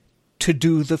money to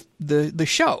do the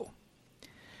show.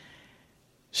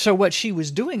 So what she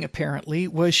was doing, apparently,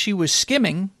 was she was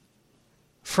skimming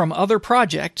from other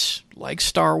projects like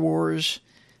Star Wars,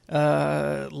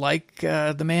 like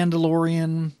The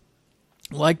Mandalorian,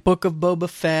 like Book of Boba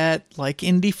Fett, like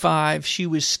Indy 5. She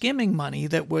was skimming money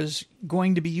that was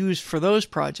going to be used for those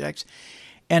projects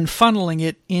and funneling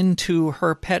it into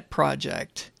her pet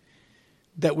project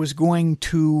that was going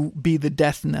to be the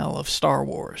death knell of Star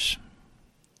Wars.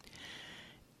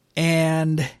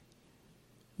 And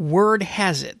word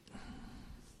has it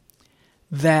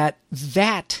that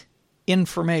that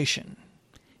information,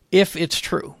 if it's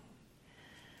true,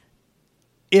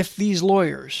 if these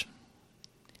lawyers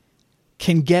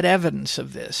can get evidence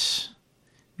of this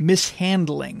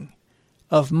mishandling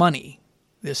of money,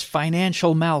 this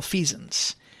financial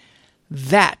malfeasance,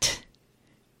 that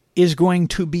is going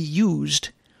to be used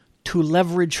to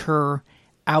leverage her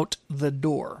out the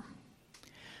door.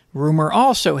 Rumor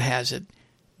also has it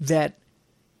that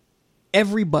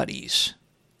everybody's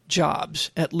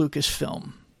jobs at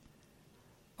Lucasfilm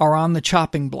are on the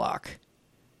chopping block,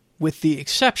 with the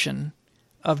exception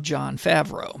of Jon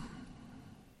Favreau.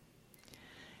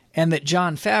 And that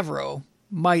Jon Favreau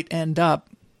might end up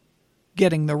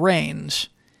getting the reins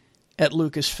at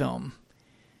Lucasfilm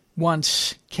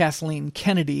once Kathleen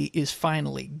Kennedy is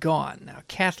finally gone. Now,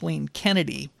 Kathleen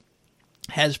Kennedy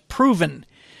has proven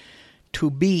to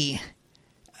be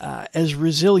as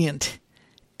resilient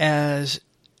as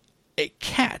a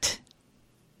cat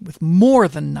with more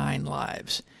than 9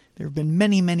 lives. There have been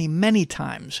many, many, many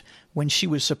times when she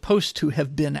was supposed to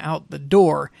have been out the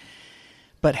door,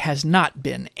 but has not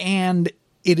been. And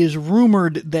it is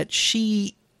rumored that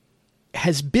she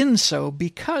has been so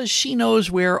because she knows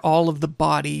where all of the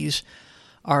bodies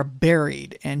are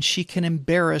buried, and she can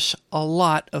embarrass a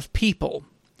lot of people.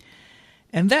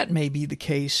 And that may be the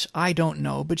case, I don't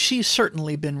know, but she's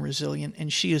certainly been resilient,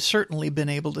 and she has certainly been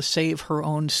able to save her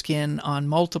own skin on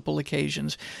multiple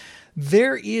occasions.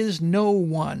 There is no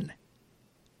one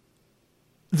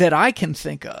that I can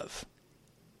think of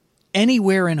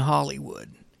anywhere in Hollywood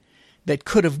that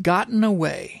could have gotten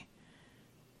away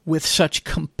with such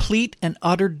complete and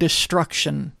utter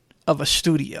destruction of a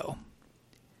studio.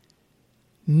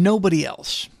 Nobody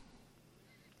else.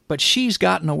 But she's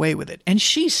gotten away with it. And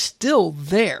she's still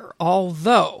there,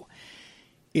 although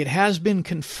it has been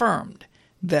confirmed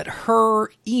that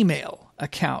her email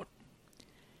account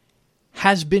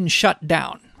has been shut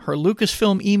down. Her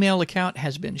Lucasfilm email account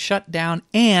has been shut down,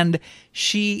 and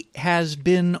she has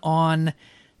been on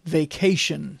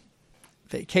vacation.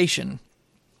 There's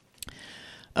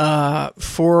a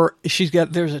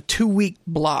 2-week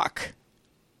blocked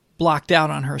out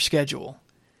on her schedule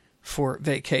for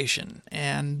vacation.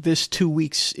 And this 2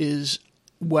 weeks is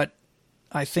what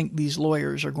I think these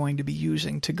lawyers are going to be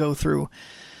using to go through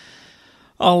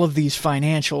all of these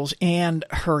financials and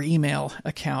her email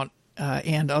account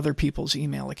and other people's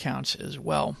email accounts as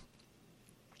well.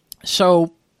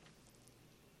 So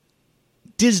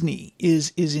Disney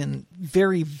is in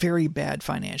very, very bad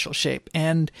financial shape.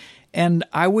 And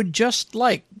I would just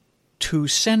like to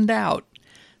send out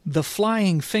the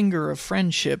flying finger of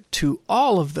friendship to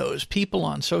all of those people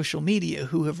on social media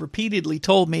who have repeatedly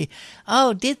told me,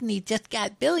 oh, Disney just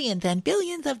got billions and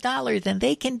billions of dollars and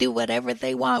they can do whatever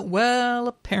they want. Well,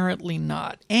 apparently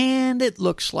not. And it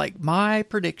looks like my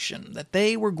prediction that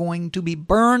they were going to be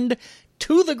burned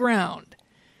to the ground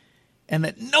and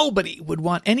that nobody would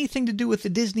want anything to do with the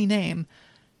Disney name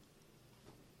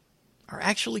are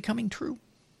actually coming true.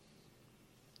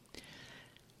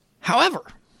 However,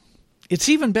 it's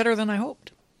even better than I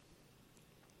hoped.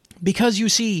 Because you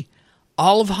see,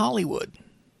 all of Hollywood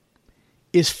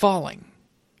is falling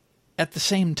at the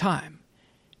same time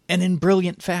and in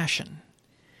brilliant fashion.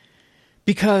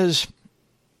 Because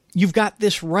you've got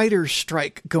this writer's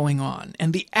strike going on,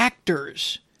 and the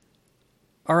actors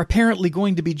are apparently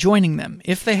going to be joining them,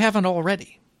 if they haven't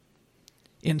already,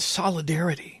 in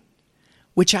solidarity,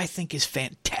 which I think is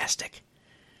fantastic.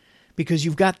 Because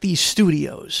you've got these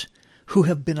studios who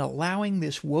have been allowing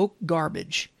this woke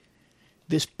garbage,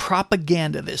 this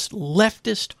propaganda, this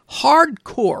leftist,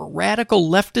 hardcore, radical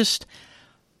leftist,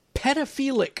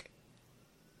 pedophilic,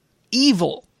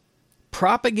 evil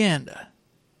propaganda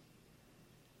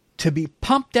to be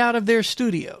pumped out of their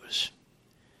studios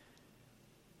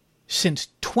since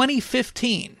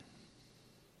 2015.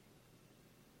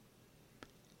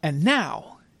 And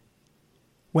now,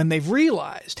 when they've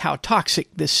realized how toxic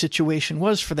this situation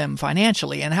was for them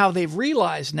financially, and how they've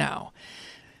realized now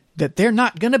that they're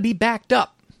not going to be backed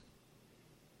up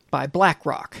by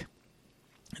BlackRock,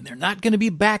 and they're not going to be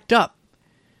backed up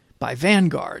by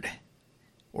Vanguard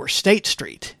or State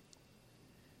Street,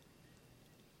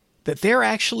 that they're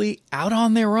actually out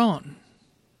on their own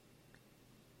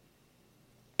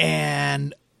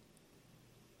and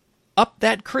up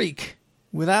that creek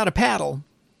without a paddle.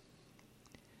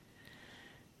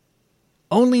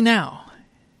 Only now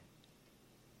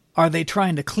are they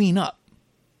trying to clean up.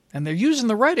 And they're using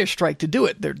the writer's strike to do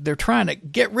it. They're trying to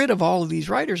get rid of all of these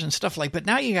writers and stuff like that. But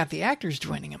now you got the actors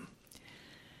joining them.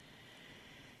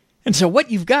 And so what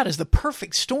you've got is the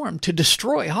perfect storm to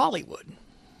destroy Hollywood.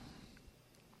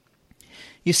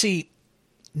 You see,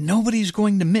 nobody's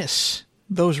going to miss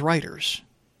those writers.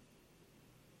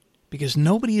 Because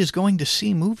nobody is going to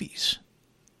see movies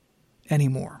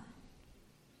anymore.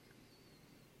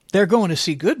 They're going to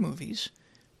see good movies,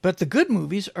 but the good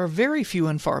movies are very few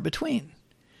and far between.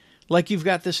 Like you've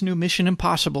got this new Mission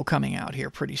Impossible coming out here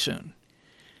pretty soon.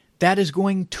 That's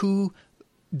going to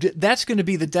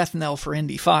be the death knell for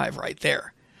Indy 5 right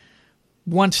there.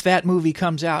 Once that movie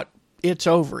comes out, it's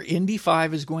over. Indy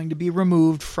 5 is going to be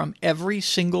removed from every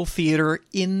single theater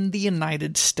in the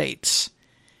United States.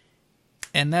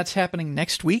 And that's happening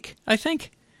next week, I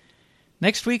think.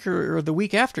 Next week or the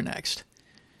week after next.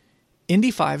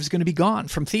 Indy 5 is going to be gone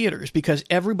from theaters because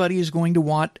everybody is going to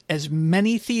want as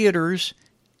many theaters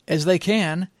as they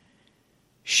can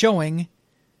showing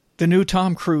the new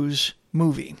Tom Cruise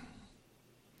movie.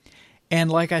 And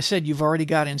like I said, you've already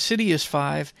got Insidious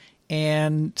 5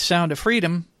 and Sound of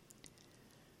Freedom,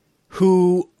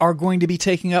 who are going to be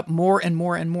taking up more and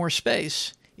more and more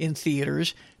space in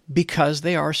theaters because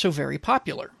they are so very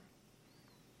popular.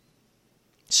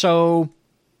 So,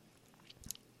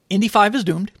 Indy 5 is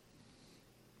doomed.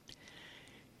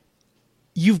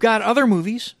 You've got other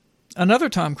movies. Another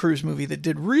Tom Cruise movie that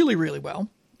did really, really well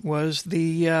was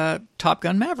the Top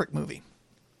Gun Maverick movie.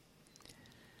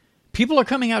 People are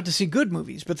coming out to see good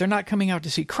movies, but they're not coming out to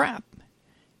see crap.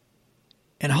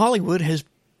 And Hollywood has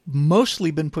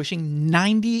mostly been pushing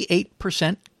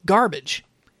 98% garbage.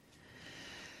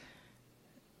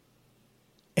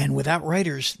 And without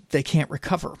writers, they can't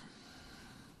recover.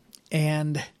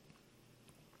 And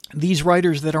these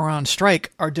writers that are on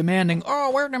strike are demanding,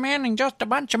 we're demanding just a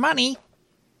bunch of money.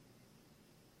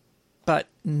 But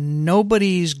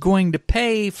nobody's going to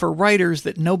pay for writers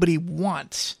that nobody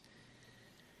wants.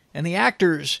 And the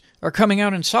actors are coming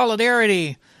out in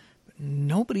solidarity.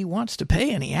 Nobody wants to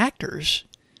pay any actors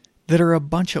that are a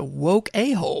bunch of woke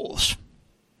a-holes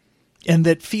and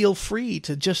that feel free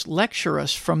to just lecture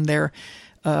us from their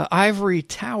ivory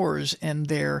towers and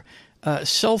their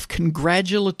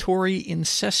self-congratulatory,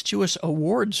 incestuous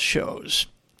awards shows.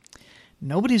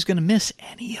 Nobody's going to miss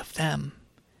any of them.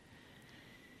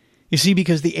 You see,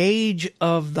 because the age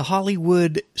of the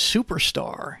Hollywood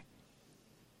superstar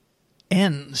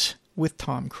ends with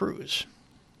Tom Cruise.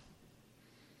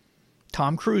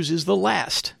 Tom Cruise is the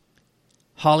last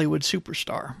Hollywood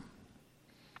superstar.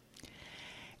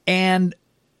 And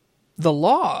the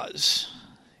laws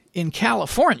in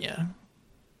California,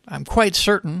 I'm quite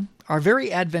certain, are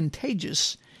very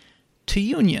advantageous to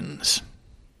unions.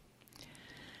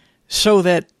 So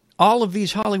that all of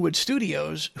these Hollywood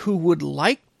studios who would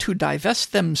like to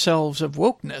divest themselves of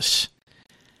wokeness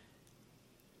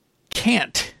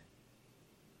can't.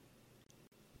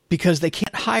 Because they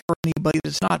can't hire anybody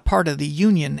that's not part of the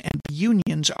union, and the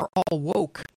unions are all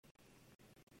woke.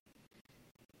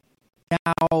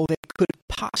 Now, they could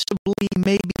possibly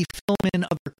maybe film in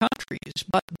other countries,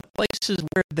 but the places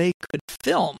where they could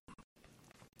film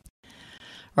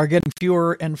are getting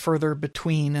fewer and further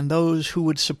between, and those who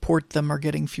would support them are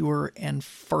getting fewer and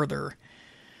further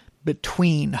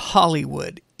between.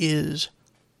 Hollywood is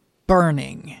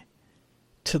burning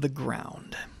to the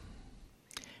ground.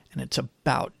 And it's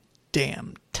about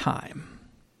damn time.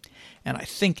 And I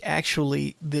think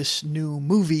actually this new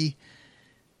movie,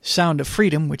 Sound of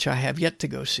Freedom, which I have yet to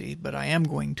go see, but I am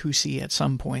going to see at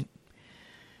some point,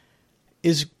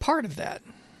 is part of that.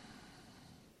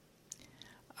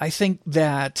 I think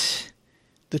that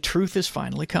the truth is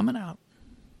finally coming out.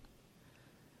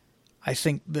 I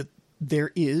think that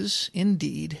there is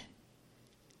indeed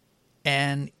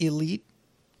an elite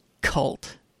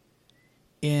cult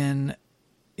in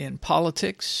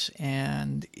politics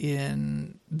and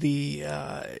in the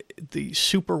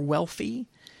super wealthy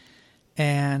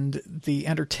and the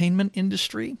entertainment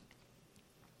industry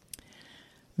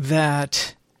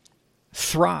that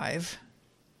thrive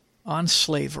on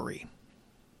slavery.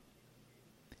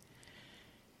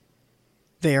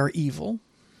 They are evil.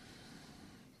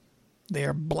 They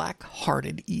are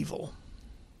black-hearted evil.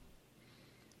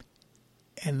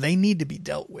 And they need to be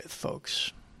dealt with,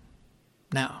 folks.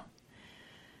 Now,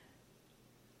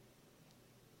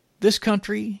 this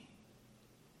country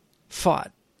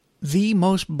fought the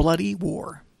most bloody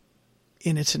war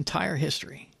in its entire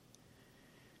history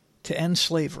to end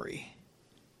slavery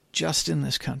just in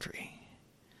this country.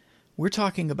 We're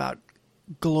talking about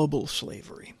global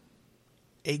slavery,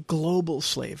 a global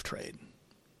slave trade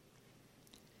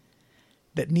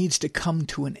that needs to come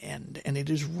to an end, and it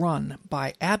is run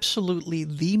by absolutely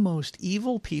the most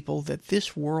evil people that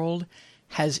this world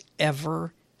has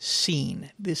ever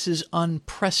seen. This is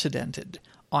unprecedented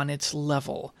on its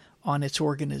level, on its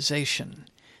organization.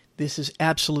 This is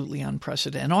absolutely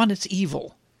unprecedented. And on its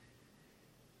evil,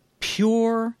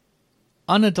 pure,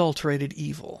 unadulterated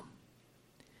evil.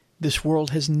 This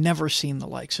world has never seen the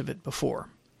likes of it before.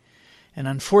 And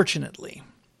unfortunately,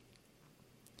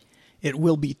 it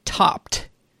will be topped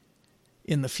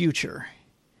in the future.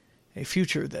 A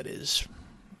future that is,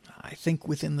 I think,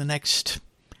 within the next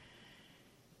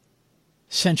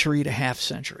century to half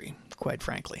century, quite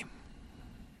frankly.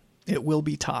 It will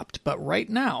be topped. But right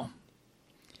now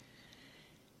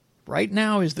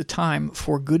is the time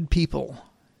for good people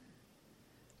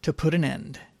to put an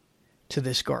end to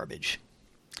this garbage.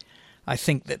 I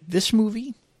think that this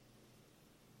movie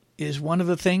is one of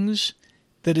the things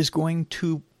that is going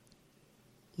to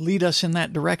lead us in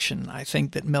that direction. I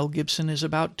think that Mel Gibson is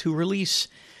about to release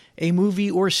a movie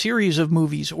or series of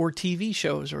movies or TV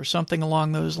shows or something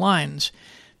along those lines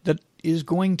that is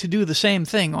going to do the same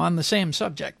thing on the same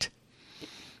subject.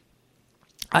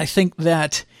 I think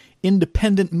that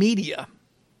independent media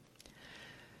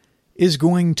is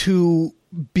going to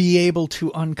be able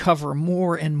to uncover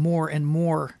more and more and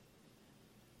more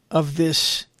of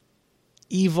this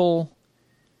evil,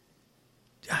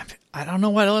 I don't know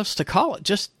what else to call it,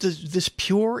 just this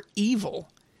pure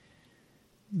evil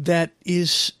that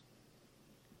is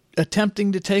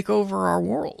attempting to take over our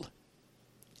world.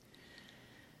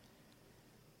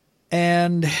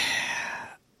 And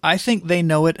I think they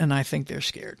know it, and I think they're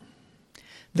scared.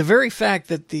 The very fact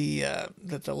that the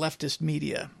leftist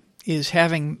media is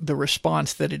having the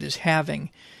response that it is having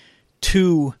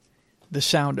to the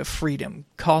Sound of Freedom,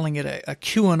 calling it a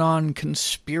QAnon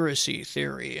conspiracy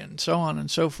theory and so on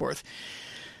and so forth,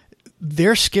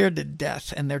 they're scared to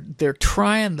death, and they're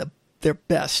trying their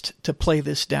best to play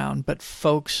this down, but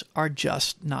folks are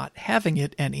just not having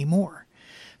it anymore.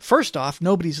 First off,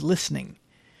 nobody's listening.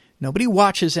 Nobody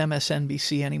watches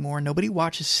MSNBC anymore. Nobody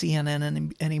watches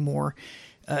CNN anymore.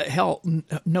 Hell,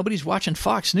 nobody's watching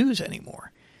Fox News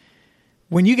anymore.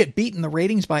 When you get beaten the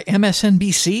ratings by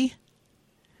MSNBC,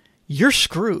 you're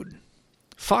screwed.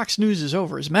 Fox News is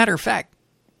over. As a matter of fact,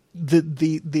 the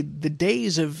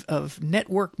days of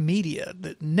network media,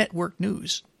 the network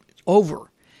news,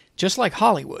 over. Just like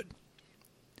Hollywood.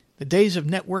 The days of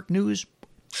network news,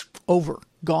 over,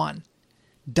 gone,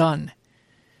 done.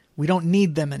 We don't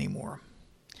need them anymore.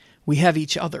 We have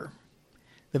each other.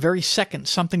 The very second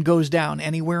something goes down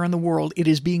anywhere in the world, it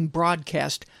is being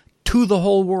broadcast to the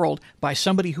whole world by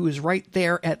somebody who is right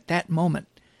there at that moment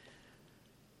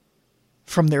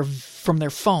from their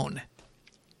phone,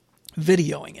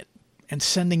 videoing it and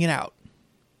sending it out.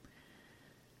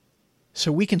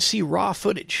 So we can see raw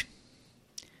footage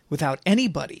without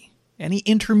anybody, any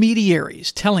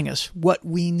intermediaries telling us what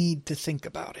we need to think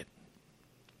about it.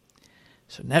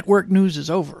 So network news is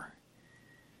over.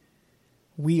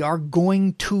 We are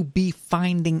going to be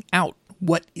finding out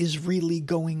what is really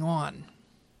going on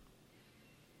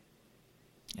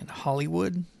in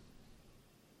Hollywood,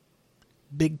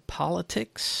 big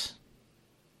politics,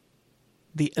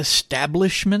 the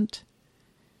establishment,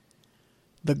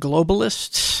 the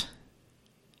globalists,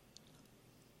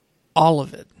 all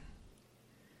of it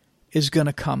is going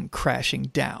to come crashing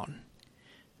down.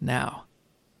 Now,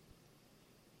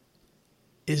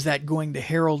 is that going to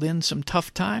herald in some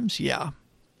tough times? Yeah,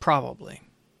 probably.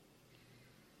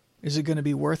 Is it going to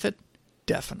be worth it?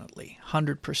 Definitely,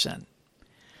 100%.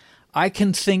 I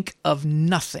can think of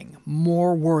nothing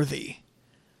more worthy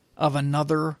of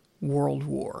another world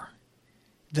war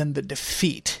than the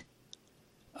defeat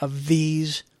of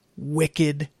these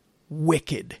wicked,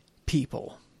 wicked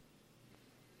people.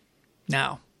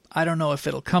 Now, I don't know if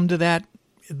it'll come to that.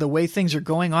 The way things are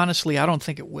going, honestly, I don't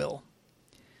think it will.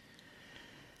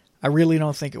 I really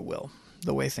don't think it will,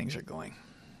 the way things are going,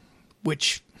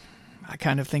 which I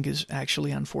kind of think is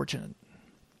actually unfortunate.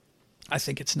 I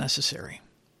think it's necessary.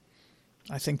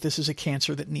 I think this is a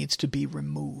cancer that needs to be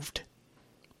removed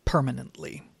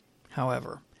permanently.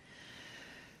 However,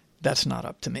 that's not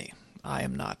up to me. I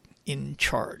am not in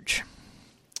charge.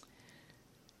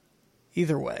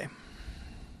 Either way,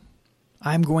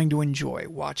 I'm going to enjoy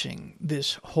watching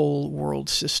this whole world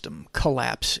system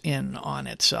collapse in on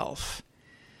itself.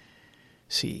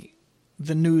 See,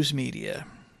 the news media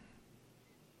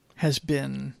has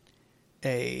been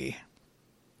a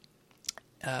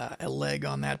leg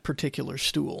on that particular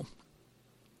stool.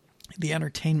 The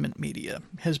entertainment media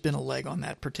has been a leg on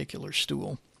that particular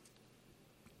stool.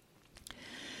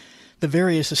 The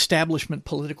various establishment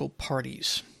political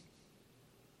parties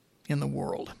in the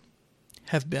world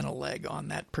have been a leg on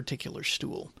that particular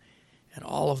stool. And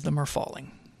all of them are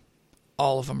falling.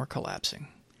 All of them are collapsing.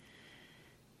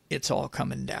 It's all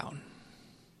coming down.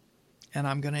 And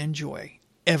I'm going to enjoy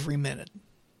every minute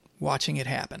watching it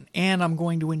happen. And I'm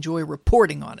going to enjoy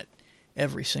reporting on it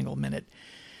every single minute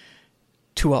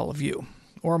to all of you.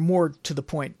 Or more to the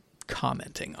point,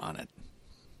 commenting on it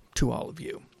to all of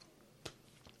you.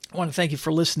 I want to thank you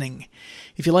for listening.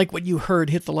 If you like what you heard,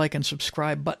 hit the like and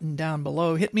subscribe button down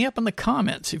below. Hit me up in the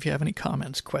comments if you have any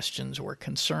comments, questions, or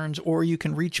concerns. Or you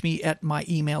can reach me at my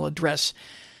email address,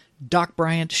 Doc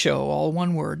Bryant Show, all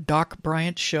one word, Doc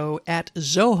Bryant Show at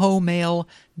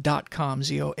zohomail.com,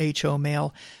 Z-O-H-O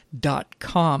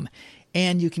mail.com.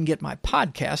 And you can get my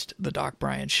podcast, The Doc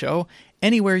Bryant Show,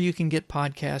 anywhere you can get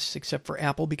podcasts except for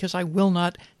Apple, because I will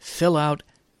not fill out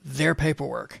their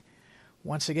paperwork.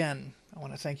 Once again, I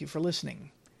want to thank you for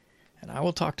listening, and I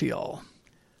will talk to y'all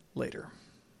later.